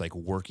and just like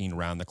working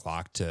around the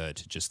clock to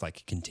just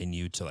like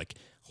continue to like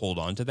hold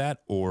on to that,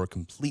 or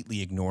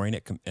completely ignoring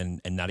it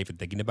and not even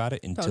thinking about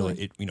it until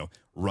it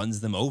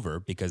runs them over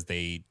because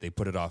they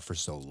put it off for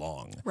so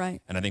long.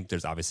 Right. And I think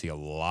there's obviously a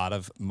lot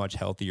of much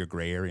healthier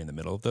gray area in the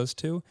middle of those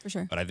two. For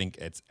sure. But I think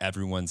it's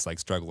everyone's like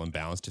struggle and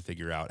balance to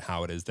figure out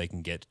how it is they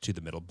can get to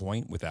the middle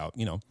point without,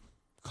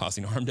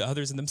 causing harm to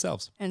others and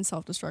themselves. And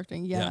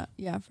self-destructing.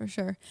 Yeah, for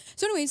sure.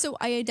 So anyway, so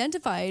I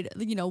identified,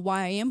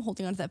 why I am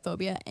holding on to that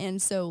phobia.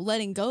 And so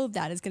letting go of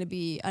that is going to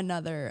be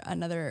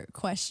another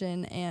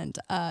question and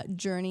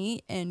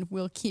journey. And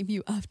we'll keep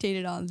you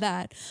updated on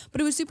that.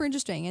 But it was super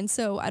interesting. And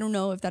so I don't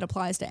know if that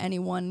applies to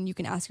anyone. You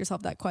can ask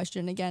yourself that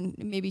question. Again,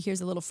 maybe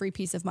here's a little free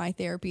piece of my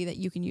therapy that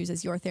you can use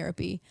as your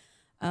therapy.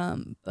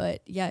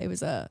 But yeah, it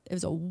was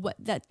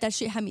that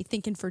shit had me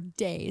thinking for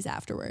days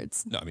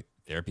afterwards. No, I mean,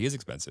 therapy is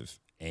expensive.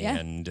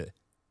 And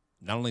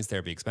not only is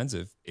therapy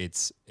expensive,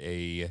 it's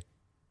a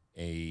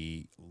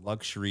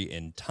luxury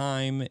in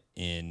time,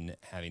 in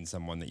having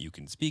someone that you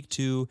can speak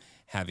to,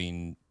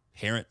 having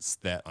parents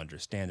that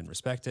understand and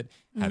respect it,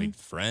 having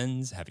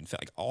friends,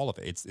 like all of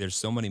it. There's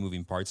so many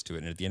moving parts to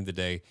it. And at the end of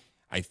the day,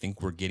 I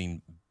think we're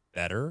getting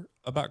better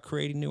about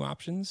creating new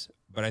options.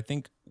 But I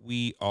think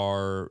we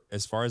are,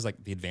 as far as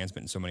like the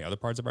advancement in so many other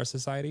parts of our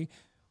society,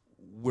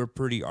 we're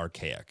pretty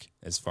archaic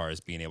as far as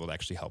being able to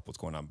actually help what's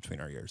going on between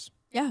our ears.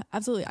 Yeah,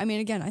 absolutely. I mean,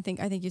 again, I think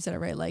you said it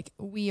right. Like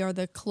we are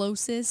the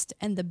closest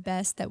and the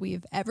best that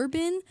we've ever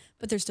been,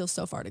 but there's still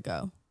so far to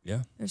go.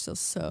 Yeah. There's still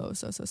so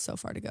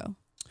far to go.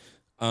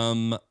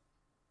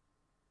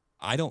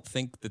 I don't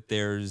think that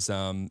there's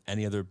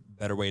any other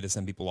better way to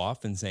send people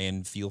off than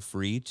saying feel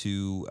free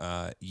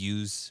to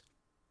use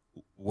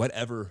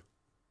whatever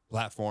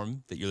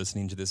platform that you're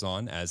listening to this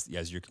on as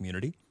your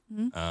community.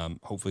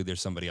 Hopefully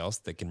there's somebody else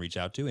that can reach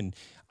out to. And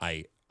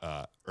I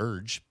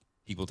urge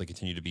people to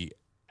continue to be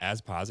as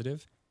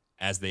positive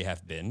as they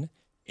have been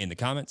in the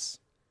comments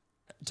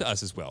to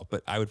us as well.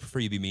 But I would prefer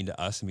you be mean to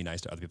us and be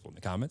nice to other people in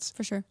the comments.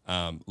 For sure.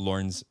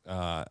 Lauren's,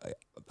 I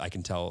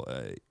can tell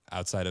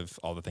outside of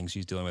all the things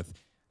she's dealing with,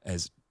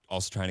 is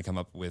also trying to come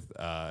up with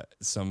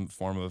some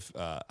form of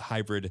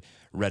hybrid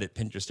Reddit,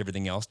 Pinterest,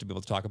 everything else to be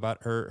able to talk about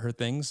her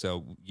things.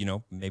 So,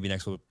 maybe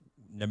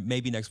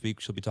next week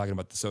she'll be talking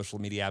about the social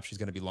media app she's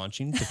going to be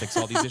launching to fix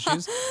all these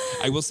issues.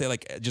 I will say,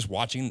 like, just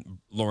watching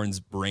Lauren's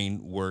brain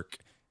work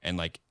and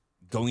like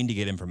going to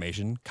get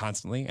information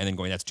constantly and then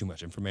going, that's too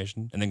much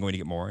information, and then going to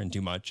get more and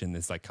too much. And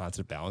this like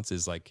constant balance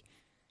is like,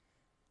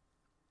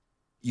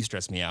 you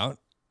stress me out.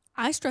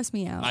 I stress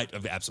me out.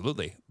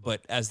 Absolutely.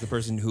 But as the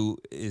person who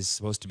is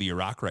supposed to be your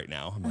rock right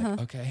now, I'm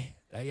like, okay,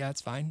 yeah, that's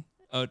fine.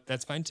 Oh,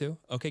 that's fine too.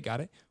 Okay, got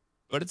it.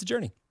 But it's a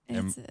journey.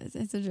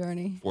 It's a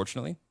journey.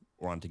 Fortunately,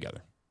 we're on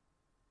together.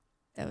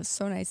 That was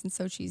so nice and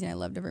so cheesy. I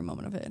loved every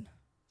moment of it.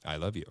 I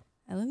love you.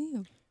 I love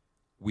you.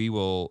 We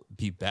will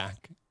be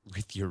back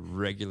with your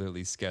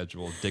regularly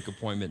scheduled dick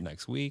appointment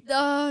next week.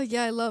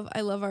 Yeah, I love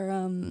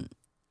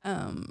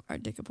our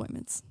dick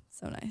appointments.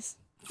 So nice.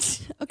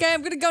 Okay,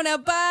 I'm gonna go now.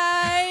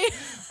 Bye.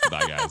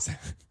 Bye, guys.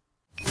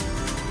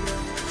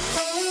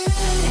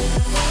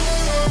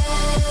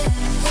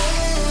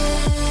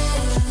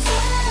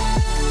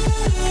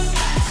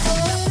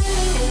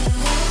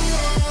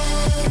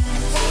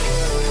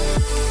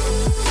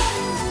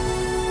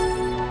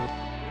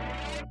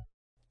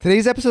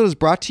 Today's episode is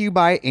brought to you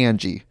by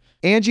Angie.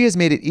 Angie has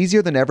made it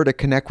easier than ever to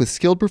connect with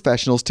skilled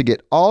professionals to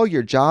get all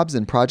your jobs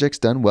and projects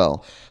done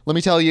well. Let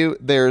me tell you,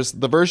 there's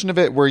the version of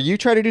it where you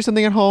try to do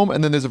something at home,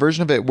 and then there's a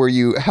version of it where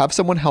you have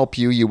someone help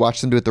you, you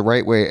watch them do it the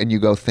right way, and you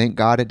go, thank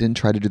God I didn't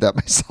try to do that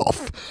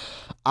myself.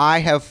 I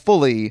have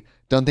fully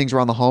done things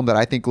around the home that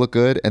I think look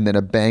good, and then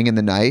a bang in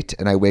the night,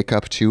 and I wake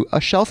up to a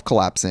shelf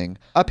collapsing,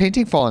 a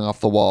painting falling off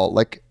the wall.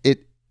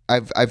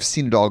 I've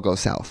seen it all go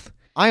south.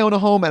 I own a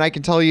home, and I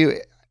can tell you,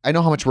 I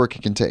know how much work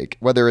it can take.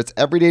 Whether it's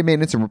everyday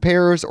maintenance and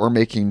repairs or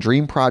making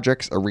dream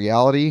projects a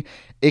reality,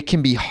 it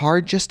can be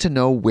hard just to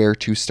know where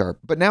to start.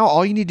 But now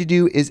all you need to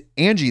do is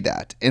Angie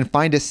that and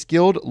find a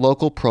skilled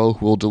local pro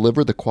who will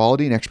deliver the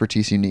quality and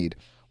expertise you need.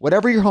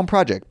 Whatever your home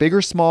project, big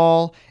or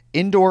small,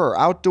 indoor or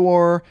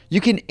outdoor, you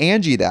can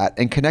Angie that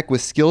and connect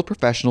with skilled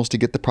professionals to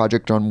get the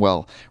project done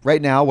well.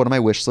 Right now, one of my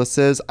wish lists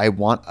is I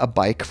want a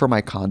bike for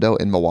my condo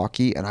in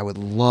Milwaukee, and I would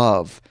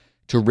love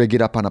to rig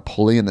it up on a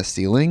pulley in the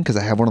ceiling because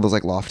I have one of those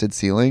like lofted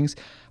ceilings,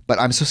 but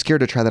I'm so scared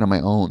to try that on my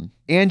own.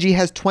 Angie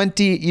has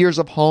 20 years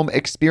of home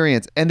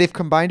experience, and they've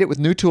combined it with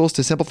new tools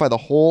to simplify the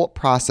whole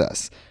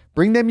process.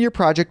 Bring them your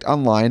project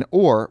online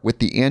or with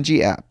the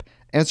Angie app.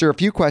 Answer a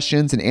few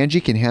questions and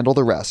Angie can handle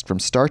the rest from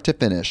start to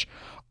finish,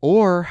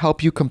 or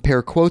help you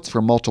compare quotes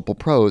from multiple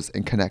pros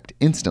and connect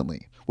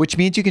instantly, which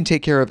means you can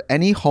take care of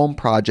any home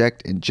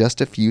project in just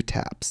a few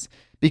taps.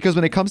 Because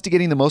when it comes to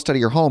getting the most out of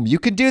your home, you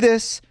can do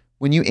this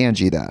when you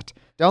Angie that.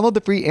 Download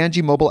the free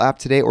Angie mobile app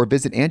today or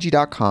visit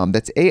Angie.com.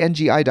 That's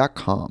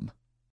ANGI.com.